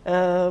do,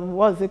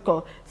 what's it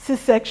called,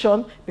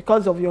 C-section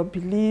because of your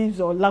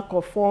beliefs or lack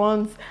of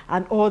funds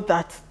and all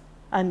that.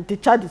 And the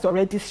child is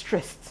already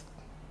stressed.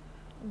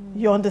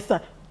 You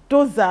understand?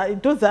 Those are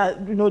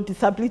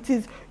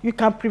disabilities you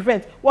can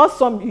prevent. What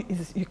some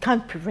is you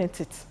can't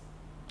prevent it.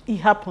 It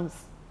happens.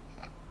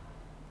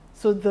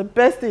 So the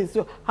best thing is,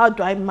 how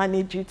do I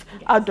manage it?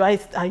 Yes. How do I,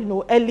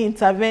 early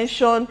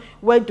intervention?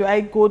 Where do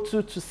I go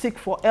to seek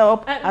for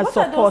help and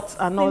support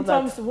and all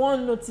that? Symptoms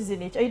one notice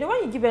in it. You know,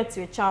 when you give birth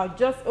to a child,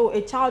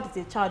 a child is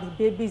a child, a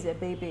baby is a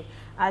baby.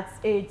 At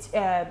age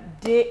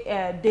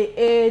day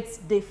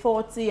 8, day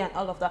 40, and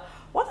all of that.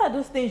 What are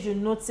those things you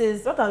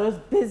notice? What are those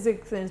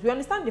basic things? We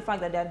understand the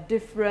fact that there are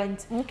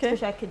different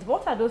special kids.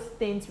 What are those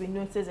things we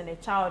notice in a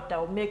child that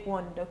will make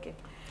one, okay,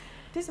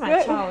 this is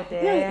my child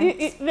there?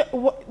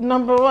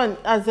 Number one,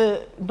 as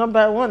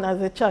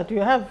a child,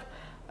 you have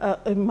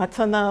a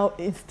maternal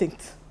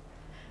instinct.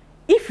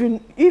 if you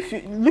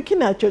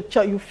looking at your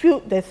child, you feel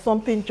there's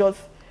something just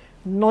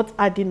not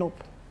adding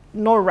up,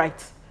 not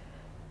right.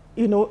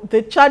 You know,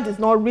 the child is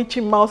not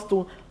reaching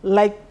milestone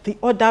like the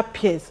other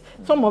peers.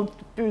 Some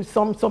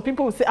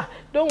people will say,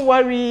 don't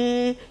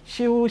worry,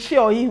 she or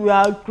he will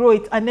outgrow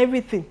it and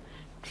everything.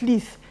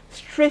 Please,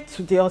 straight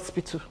to the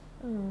hospital.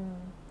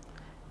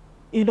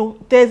 You know,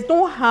 there's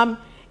no harm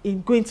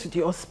in going to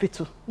the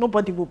hospital.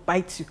 Nobody will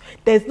bite you.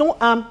 There's no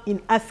harm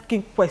in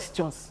asking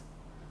questions.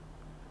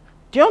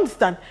 Do you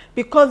understand?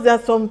 Because there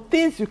are some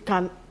things you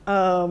can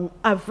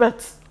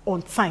avert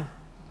on time.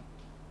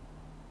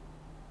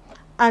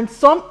 And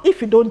some,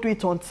 if you don't do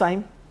it on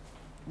time,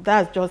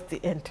 that's just the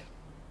end.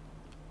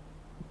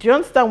 Do you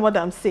understand what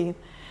I'm saying?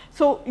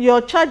 So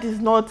your child is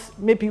not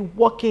maybe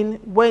walking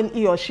when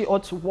he or she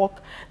ought to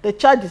walk. The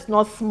child is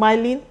not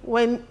smiling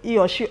when he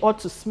or she ought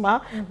to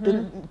smile.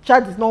 The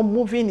child is not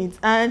moving his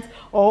hands,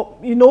 or,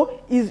 you know,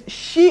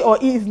 she or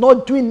he is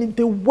not doing it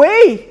the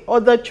way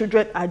other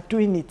children are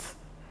doing it.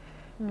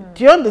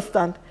 Do you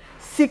understand?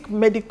 Seek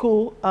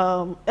medical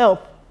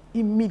help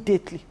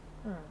immediately.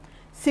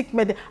 Seek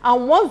medical.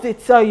 And once they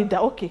tell you that,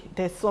 okay,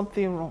 there's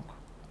something wrong,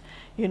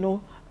 you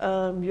know,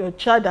 your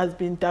child has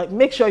been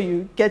make sure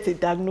you get a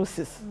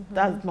diagnosis.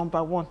 That's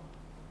number one.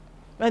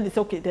 When they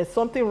say, okay, there's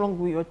something wrong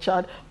with your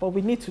child, but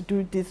we need to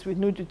do this, we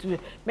need to do it.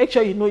 Make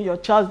sure you know your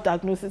child's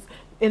diagnosis.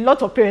 A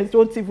lot of parents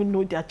don't even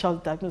know their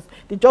child's diagnosis.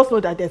 They just know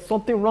that there's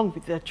something wrong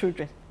with their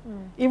children.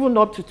 Even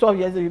up to 12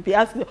 years, you'll be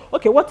asking,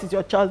 okay, what is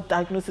your child's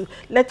diagnosis?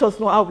 Let us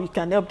know how we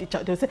can help the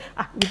child. They'll say,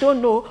 we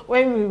don't know.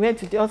 When we went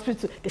to the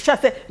hospital, the child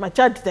said, my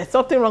child, there's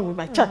something wrong with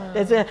my child.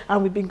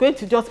 And we've been going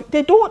to the hospital.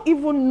 They don't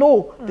even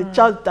know the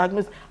child's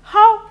diagnosis.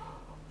 How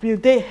will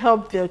they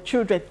help their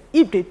children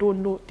if they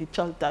don't know the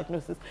child's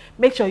diagnosis?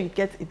 Make sure you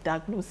get a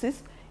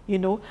diagnosis, you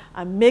know,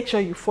 and make sure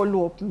you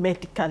follow up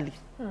medically.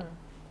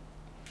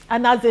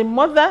 And as a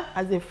mother,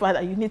 as a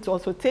father, you need to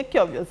also take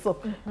care of yourself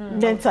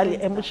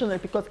mentally, emotionally,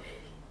 because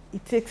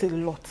it takes a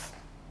lot.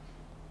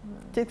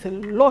 It takes a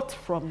lot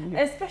from you.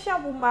 A special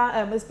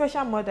woman, a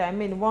special mother, I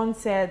mean, once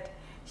said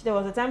there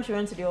was a time she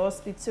went to the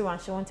hospital and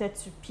she wanted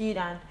to pee,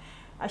 and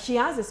she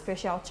has a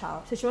special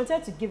child. So she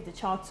wanted to give the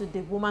child to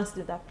the woman to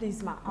do that.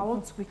 Please, ma, I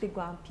want to quickly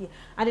go and pee.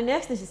 And the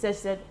next thing she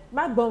said,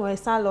 my bone was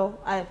salo.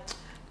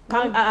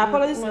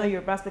 Apologies to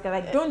your brass, because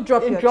like, don't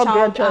drop your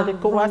child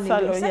and run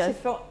away. So she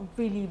felt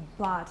really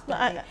bad.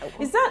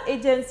 Is that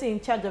agency in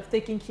charge of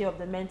taking care of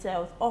the mental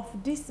health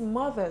of these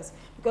mothers?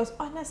 Because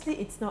honestly,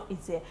 it's not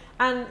easy.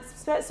 And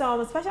some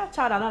special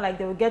child are not like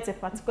they will get a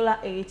particular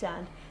age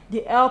and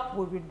the help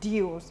will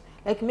reduce.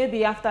 Like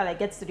maybe after like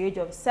gets to the age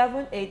of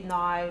 7, 8,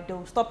 9, they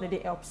will stop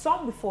needing help.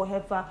 Some before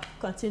ever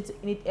continue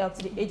to need help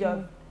to the age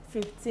of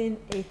 15,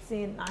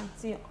 18,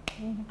 19,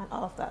 and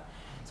all of that.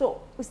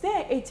 So, is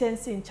there an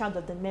agency in charge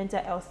of the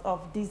mental health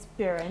of these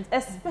parents,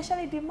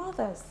 especially the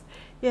mothers?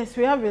 Yes,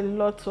 we have a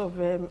lot of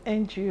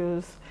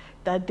NGOs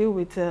that deal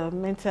with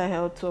mental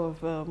health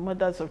of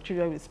mothers of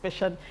children with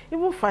special,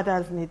 even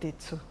fathers need it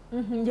too.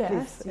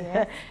 Yes,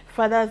 yes.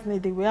 Fathers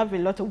need it. We have a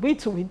lot of, we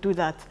do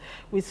that.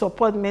 We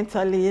support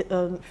mentally,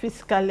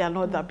 physically and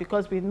all that,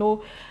 because we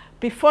know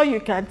before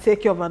you can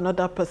take care of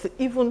another person,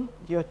 even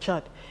your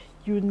child,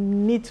 you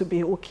need to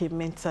be okay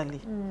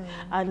mentally.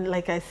 And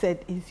like I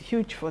said, it's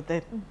huge for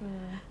them.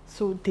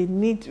 So they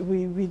need,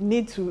 we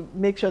need to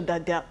make sure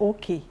that they are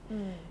okay,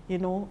 you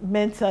know,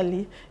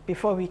 mentally,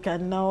 before we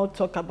can now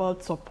talk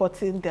about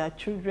supporting their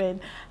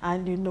children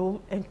and, you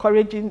know,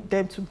 encouraging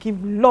them to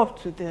give love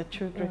to their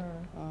children.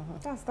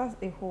 That's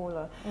a whole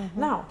lot.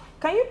 Now,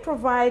 can you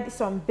provide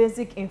some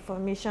basic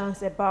information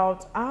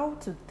about how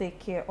to take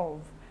care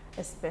of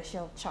a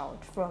special child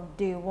from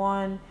day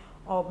one,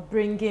 or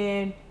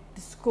bringing the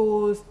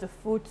schools, the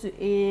food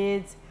to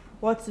eat,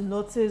 what to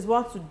notice,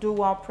 what to do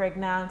while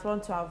pregnant,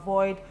 what to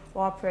avoid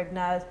while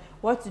pregnant,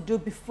 what to do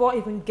before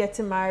even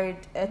getting married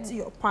to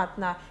your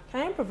partner?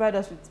 Can you provide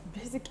us with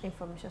basic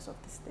information of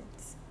these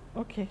things?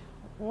 Okay.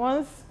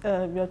 Once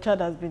your child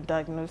has been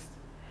diagnosed,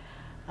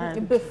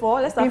 and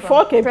before, let's start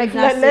before from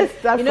pregnancy. Let's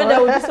start, you know, there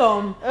will be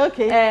some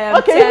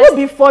even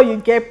before you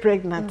get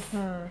pregnant,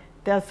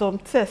 there are some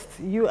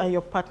tests you and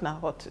your partner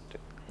ought to do.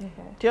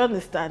 Do you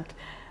understand?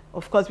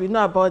 Of course, we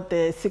know about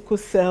the sickle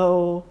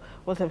cell,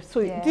 whatever.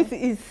 So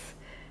this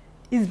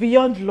is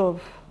beyond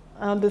love.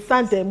 I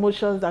understand the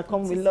emotions that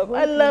come with love.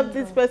 I love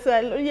this person.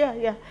 I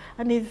love,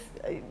 and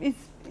it's.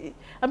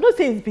 I'm not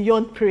saying it's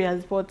beyond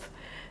prayers, but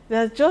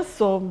there's just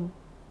some,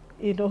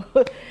 you know,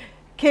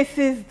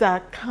 cases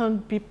that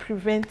can't be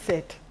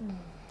prevented.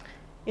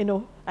 You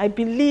know, I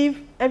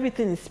believe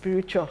everything is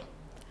spiritual.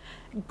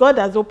 God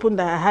has opened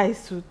our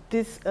eyes to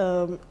this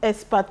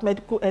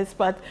medical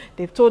expert.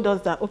 They've told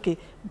us that, okay,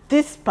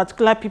 this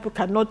particular people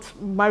cannot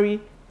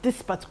marry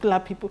this particular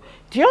people.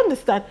 Do you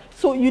understand?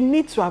 So you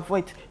need to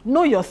avoid.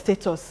 Know your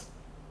status,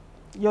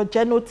 your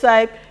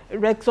genotype,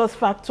 rhesus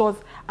factors,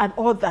 and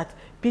all that.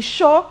 Be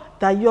sure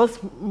that yours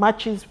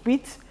matches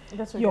with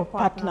your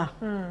partner.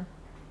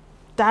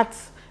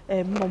 That's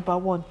number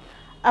one.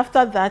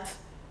 After that,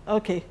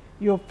 okay,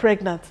 you're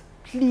pregnant.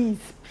 please,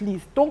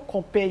 please don't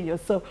compare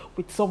yourself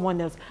with someone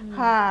else.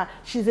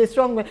 She's a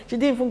strong woman. She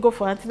didn't even go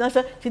for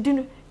antenatal. She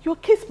didn't. Your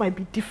case might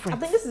be different. I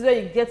think this is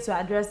where you get to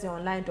address the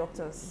online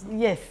doctors.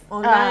 Yes.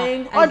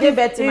 Online, I gave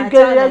birth to my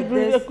child like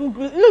this.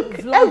 Look,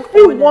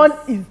 everyone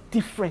is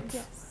different.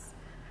 Yes.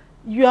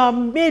 You are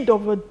made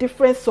of a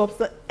different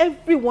substance.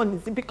 Everyone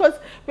is, because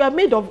we are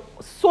made of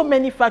so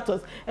many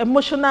factors: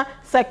 emotional,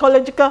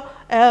 psychological,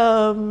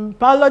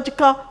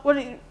 biological.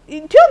 Do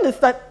you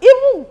understand?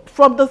 Even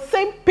from the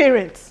same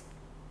parents,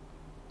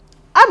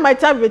 I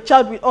might have a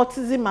child with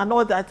autism and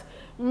all that.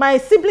 My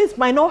siblings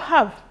might not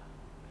have.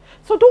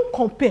 So don't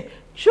compare.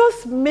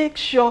 Just make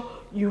sure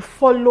you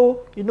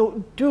follow,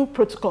 do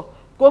protocol.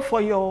 Go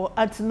for your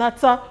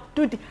antenatal.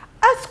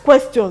 Ask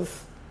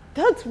questions.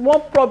 That's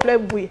one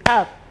problem we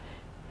have.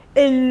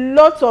 A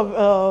lot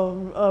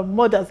of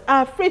mothers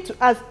are afraid to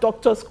ask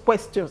doctors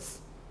questions.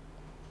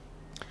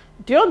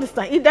 Do you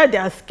understand? Either they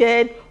are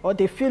scared or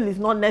they feel it's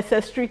not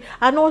necessary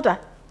and all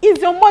that.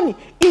 It's your money.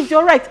 It's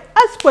your right.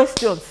 Ask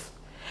questions.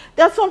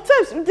 There are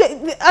sometimes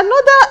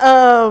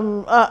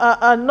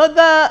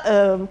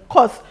another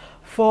cause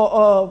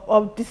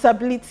of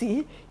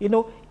disability,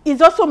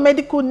 is also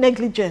medical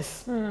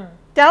negligence.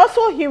 They are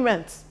also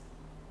humans.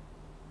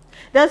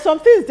 There are some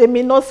things they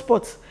may not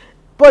spot,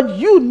 but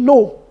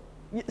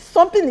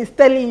something is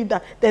telling you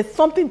that there's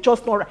something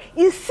just not right.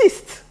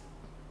 Insist.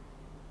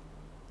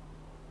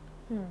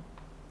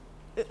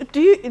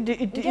 Do you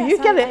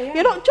get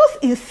it?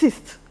 Just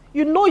insist.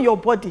 You know your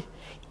body.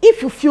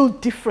 If you feel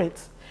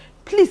different,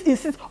 please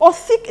insist or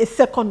seek a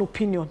second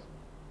opinion.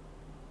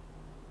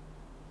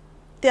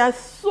 There are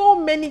so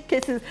many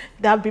cases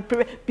that have been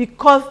prevented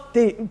because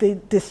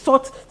they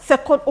sought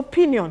second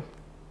opinion.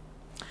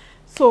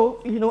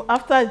 So,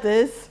 after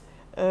this,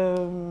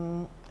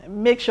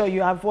 make sure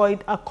you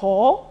avoid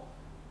alcohol.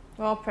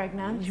 While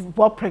pregnant?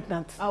 While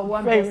pregnant.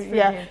 While breastfeeding.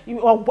 Yeah,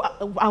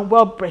 and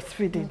while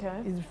breastfeeding.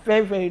 Okay. It's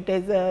very, very,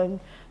 there's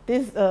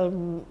this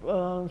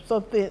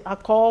something,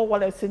 alcohol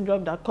whatever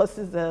syndrome that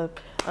causes a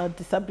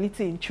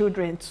disability in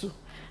children too.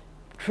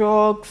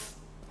 Drugs,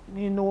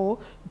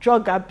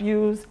 drug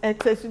abuse,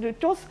 excess,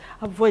 just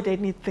avoid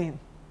anything,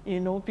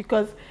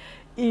 because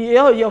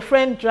your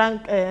friend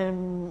drank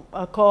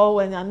alcohol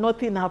and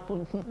nothing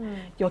happened.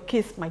 Your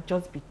case might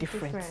just be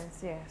different.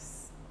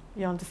 Yes.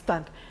 You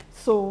understand?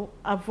 So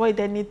avoid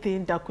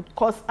anything that could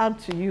cause harm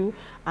to you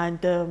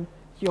and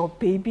your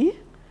baby.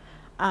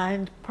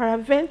 And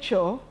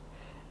peradventure,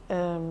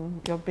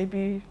 your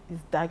baby is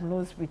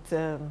diagnosed with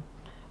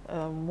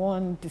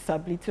one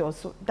disability or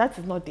so, that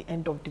is not the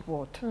end of the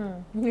world.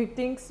 You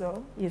think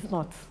so? It's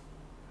not.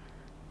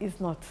 It's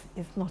not.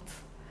 It's not.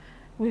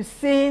 We've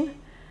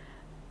seen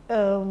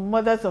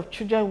mothers of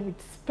children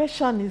with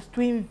special needs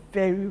doing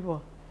very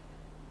well.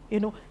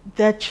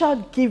 Their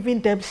child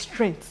giving them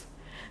strength.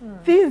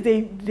 Things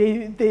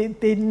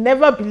they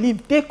never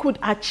believed they could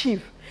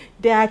achieve.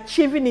 They are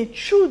achieving it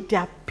through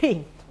their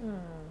pain.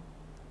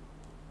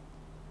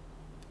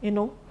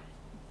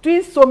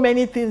 Doing so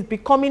many things,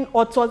 becoming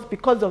authors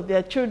because of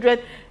their children,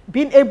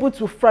 being able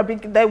to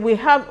fabricate. That we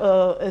have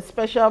a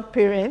special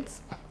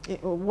parent,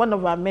 one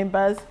of our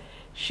members.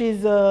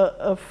 She's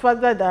a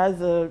father that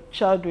has a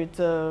child with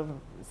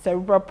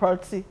cerebral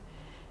palsy.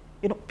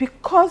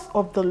 Because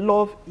of the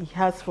love he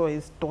has for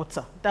his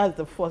daughter. That's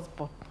the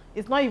firstborn.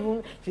 He's not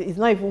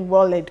even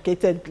well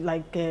educated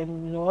like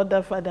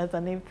other fathers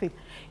and everything.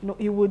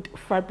 He would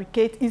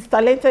fabricate. He's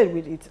talented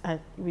with it and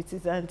with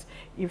his hands.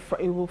 He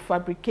will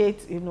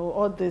fabricate.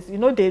 All this.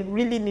 They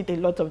really need a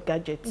lot of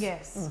gadgets.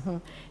 Yes.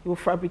 He will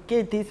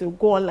fabricate this. He will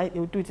go online. He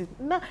will do it.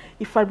 Now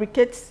he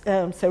fabricates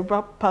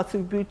cerebral palsy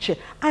wheelchair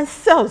and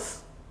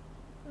sells.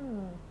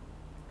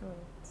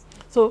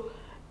 So.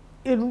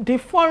 The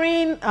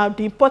foreign,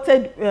 the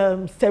imported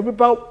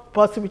cerebral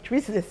palsy, which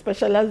is a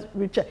specialized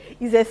wheelchair,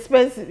 is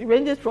expensive. It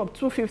ranges from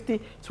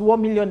 250 to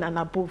 1 million and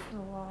above. Oh,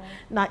 wow.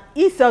 Now,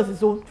 he sells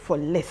his own for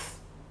less.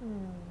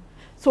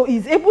 So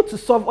he's able to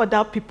solve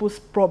other people's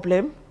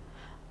problem.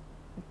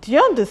 Do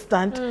you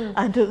understand?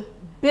 And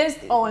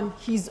based on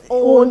his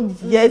own.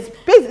 Yes,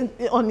 based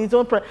on his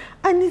own problem.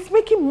 And he's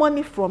making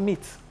money from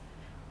it.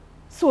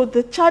 So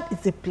the child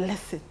is a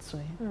blessing to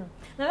him.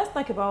 Now let's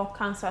talk about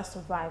cancer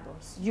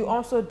survivors. You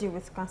also deal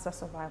with cancer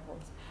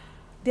survivors.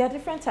 There are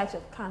different types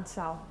of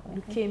cancer: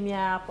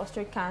 leukemia,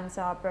 prostate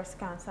cancer, breast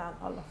cancer, and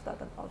all of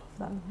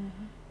that.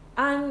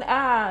 And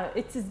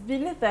it is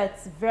believed that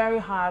it's very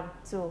hard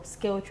to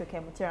scale through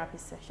chemotherapy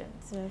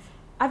sessions. Yes.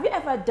 Have you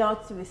ever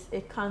dealt with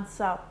a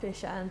cancer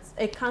patient,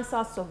 a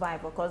cancer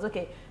survivor? Because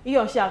he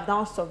or she have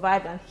now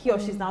survived, and he or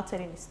she is now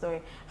telling the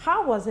story.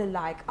 How was it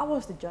like? How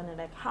was the journey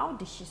like? How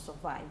did she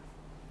survive?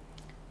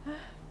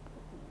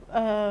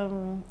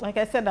 Like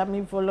I said, I'm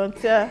a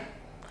volunteer,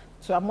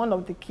 so I'm one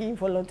of the key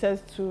volunteers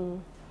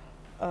to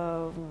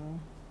an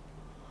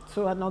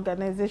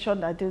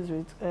organization that deals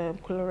with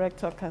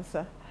colorectal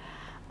cancer,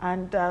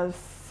 and I've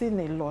seen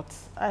a lot.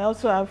 I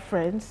also have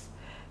friends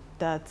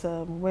that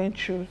went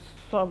through,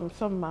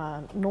 some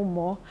are no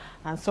more,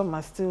 and some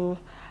are still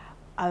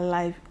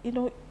alive.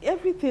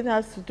 Everything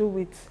has to do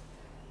with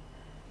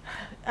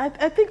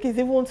I think it's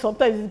even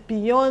sometimes it's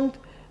beyond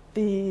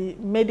the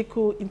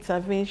medical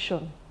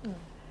intervention.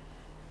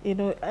 You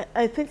know,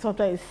 I think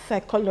sometimes it's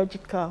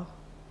psychological,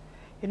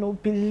 you know,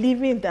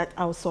 believing that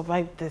I'll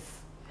survive this.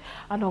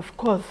 And of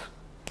course,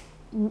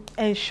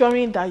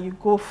 ensuring that you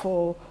go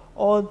for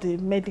all the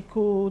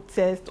medical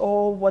tests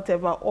or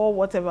whatever,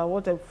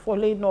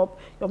 following up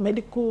your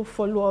medical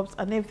follow-ups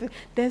and everything.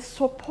 Then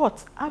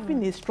support,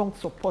 having a strong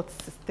support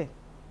system.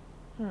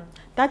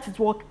 That is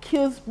what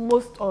kills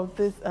most of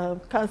these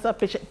cancer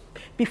patients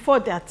before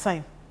their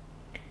time.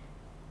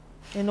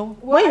 You know,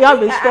 well, when you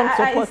have a strong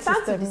support system. I start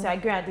system. to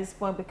disagree at this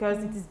point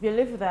because it is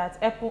believed that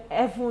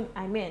everyone,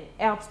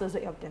 helps those who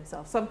help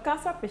themselves. Some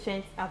cancer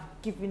patients have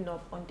given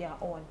up on their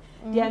own.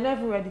 They are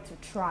never ready to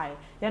try.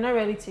 They are not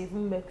ready to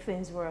even make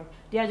things work.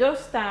 They are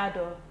just tired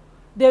of,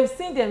 they've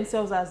seen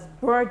themselves as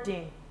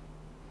burden.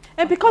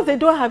 And because they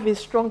don't have a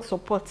strong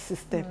support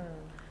system.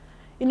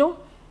 You know,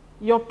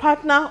 your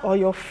partner or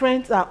your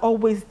friends are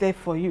always there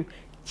for you,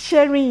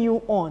 cheering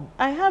you on.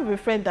 I have a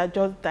friend that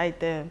just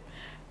died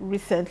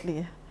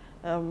recently.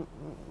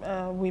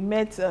 We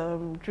met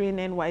during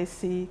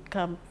NYC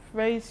camp,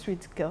 very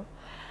sweet girl.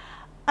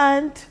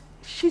 And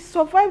she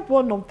survived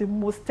one of the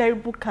most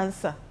terrible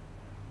cancer.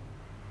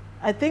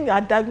 I think her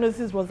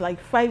diagnosis was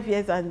like 5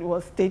 years and it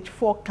was stage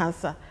 4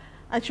 cancer.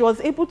 And she was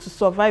able to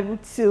survive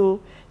it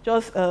till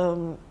just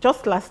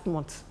last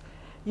month.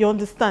 You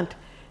understand?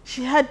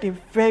 She had a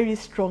very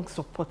strong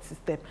support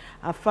system.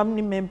 Her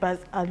family members,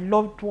 her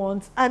loved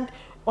ones, and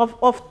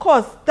of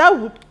course,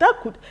 that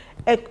could,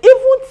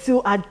 even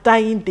till her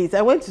dying days.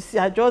 I went to see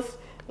her just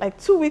like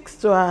 2 weeks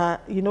to her,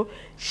 you know,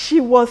 she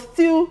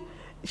still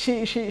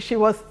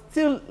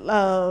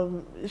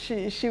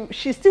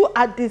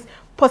had this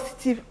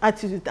positive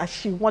attitude that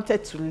she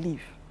wanted to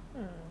live.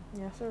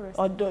 Yeah, so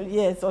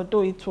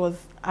although it was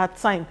her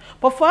time.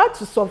 But for her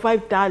to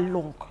survive that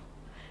long,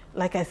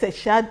 like I said,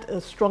 she had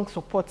a strong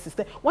support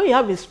system. When you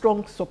have a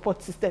strong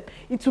support system,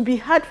 it will be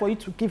hard for you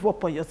to give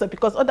up on yourself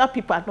because other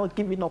people are not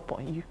giving up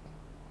on you.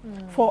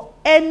 For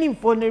any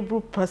vulnerable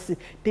person,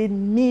 they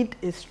need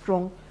a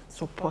strong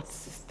support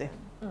system.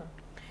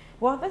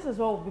 Well, this is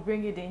what we'll be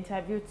bringing the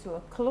interview to a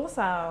close.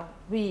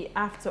 We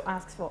have to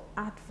ask for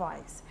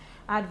advice.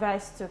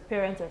 Advice to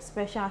parents of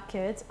special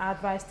kids,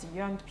 advice to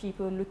young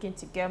people looking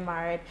to get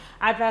married,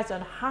 advice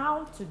on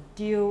how to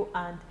deal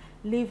and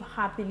live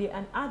happily,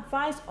 and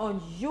advice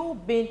on you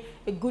being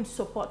a good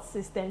support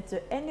system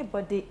to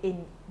anybody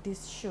in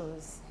these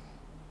shoes.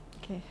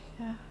 Okay,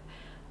 yeah.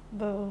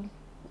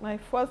 My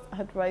first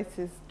advice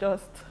is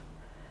just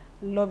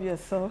love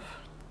yourself.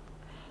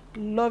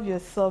 Love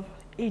yourself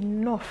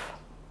enough.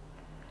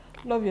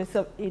 Love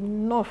yourself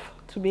enough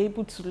to be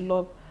able to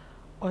love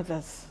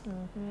others.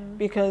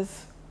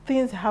 Because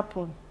things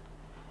happen.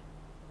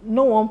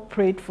 No one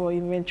prayed for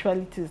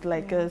eventualities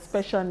like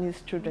special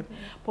needs children.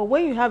 But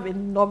when you have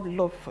enough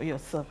love for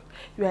yourself,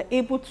 you are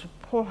able to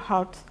pour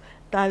out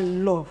that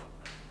love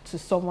to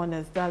someone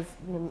else. That's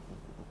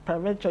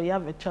parental, you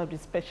have a child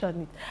with special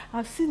needs.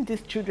 I've seen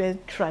these children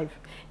thrive.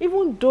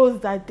 Even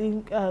those that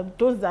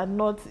are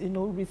not, you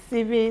know,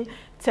 receiving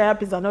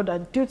therapies and all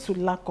that due to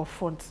lack of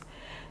funds.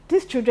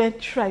 These children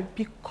thrive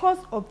because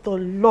of the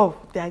love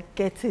they are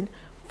getting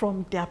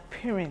from their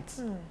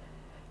parents.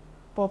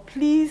 But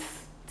please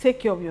take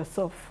care of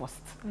yourself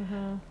first.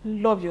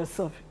 Love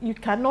yourself. You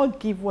cannot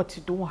give what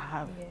you don't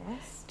have.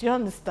 Yes. Do you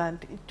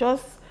understand?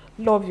 Just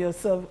love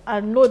yourself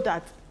and know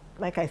that,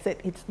 like I said,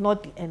 it's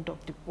not the end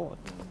of the world.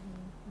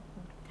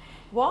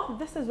 Well,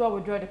 this is where we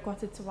draw the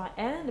curtain to our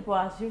end,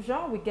 but as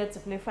usual, we get to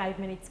play 5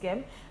 minutes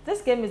game.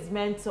 This game is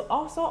meant to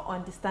also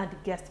understand the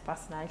guest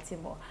personality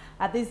more.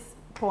 At this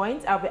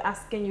point, I'll be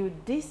asking you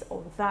this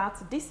or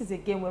that. This is a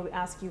game where we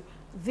ask you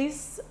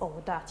this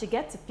or that. You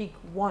get to pick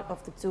one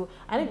of the two,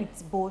 and if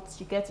it's both,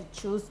 you get to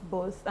choose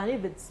both, and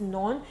if it's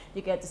none,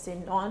 you get to say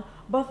none.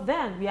 But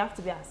then we have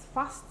to be as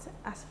fast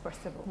as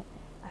possible.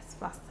 As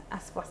fast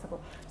as possible.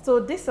 So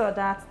this or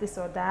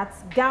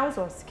that, gowns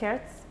or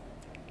skirts?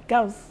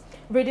 Gowns.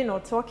 Reading or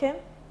talking?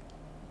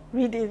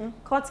 Reading.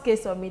 Court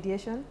case or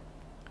mediation?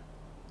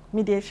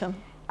 Mediation.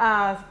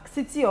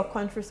 City or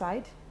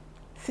countryside?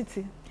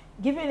 City.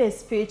 Giving a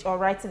speech or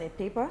writing a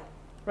paper?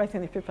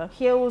 Writing a paper.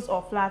 Heels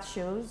or flat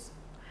shoes?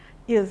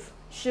 Heels.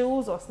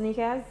 Shoes or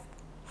sneakers?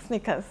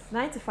 Sneakers.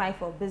 9 to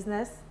 5 or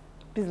business?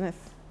 Business.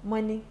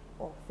 Money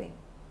or fame?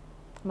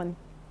 Money.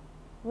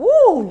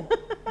 Woo!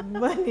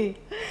 Money.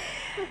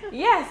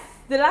 Yes,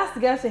 the last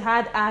girl she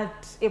had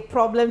a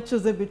problem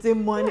choosing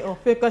between money or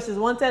fame because she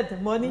wanted the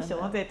money, she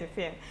wanted the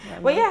fame.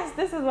 But yes,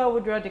 this is where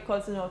we draw the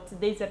curtain of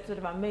today's episode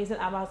of Amazing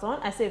Amazon.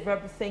 I say a very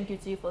big thank you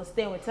to you for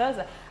staying with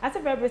us. I say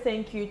a very big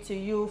thank you to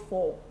you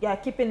for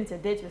keeping it to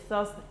date with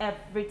us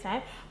every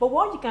time. But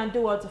what you can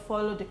do is to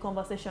follow the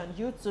conversation on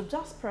YouTube,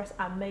 just press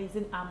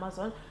Amazing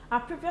Amazon. Our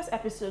previous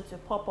episodes will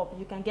pop up.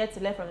 You can get to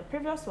learn from the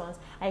previous ones,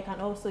 and you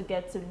can also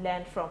get to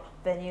learn from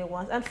the new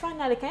ones. And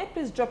finally, can you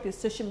please drop your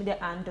social media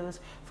handles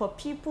for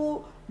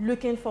people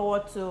looking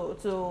forward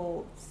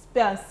to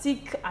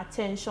seek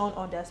attention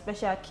on their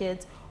special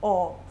kids,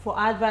 or for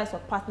advice or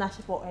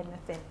partnership or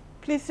anything?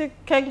 Please, you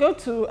can go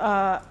to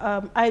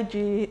our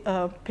IG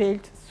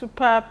page,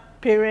 Super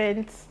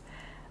Parents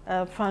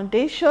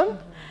Foundation.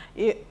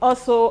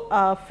 Also,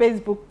 our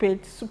Facebook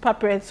page, Super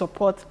Parent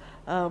Support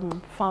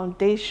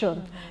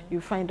Foundation. You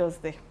find us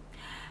there.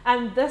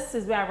 And this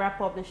is where I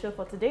wrap up the show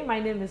for today. My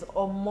name is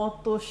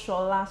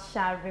Omotoshola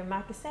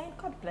Sarimakin, saying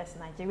God bless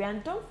Nigeria.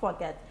 And don't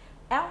forget,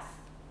 health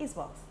is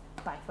wealth.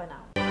 Bye for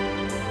now.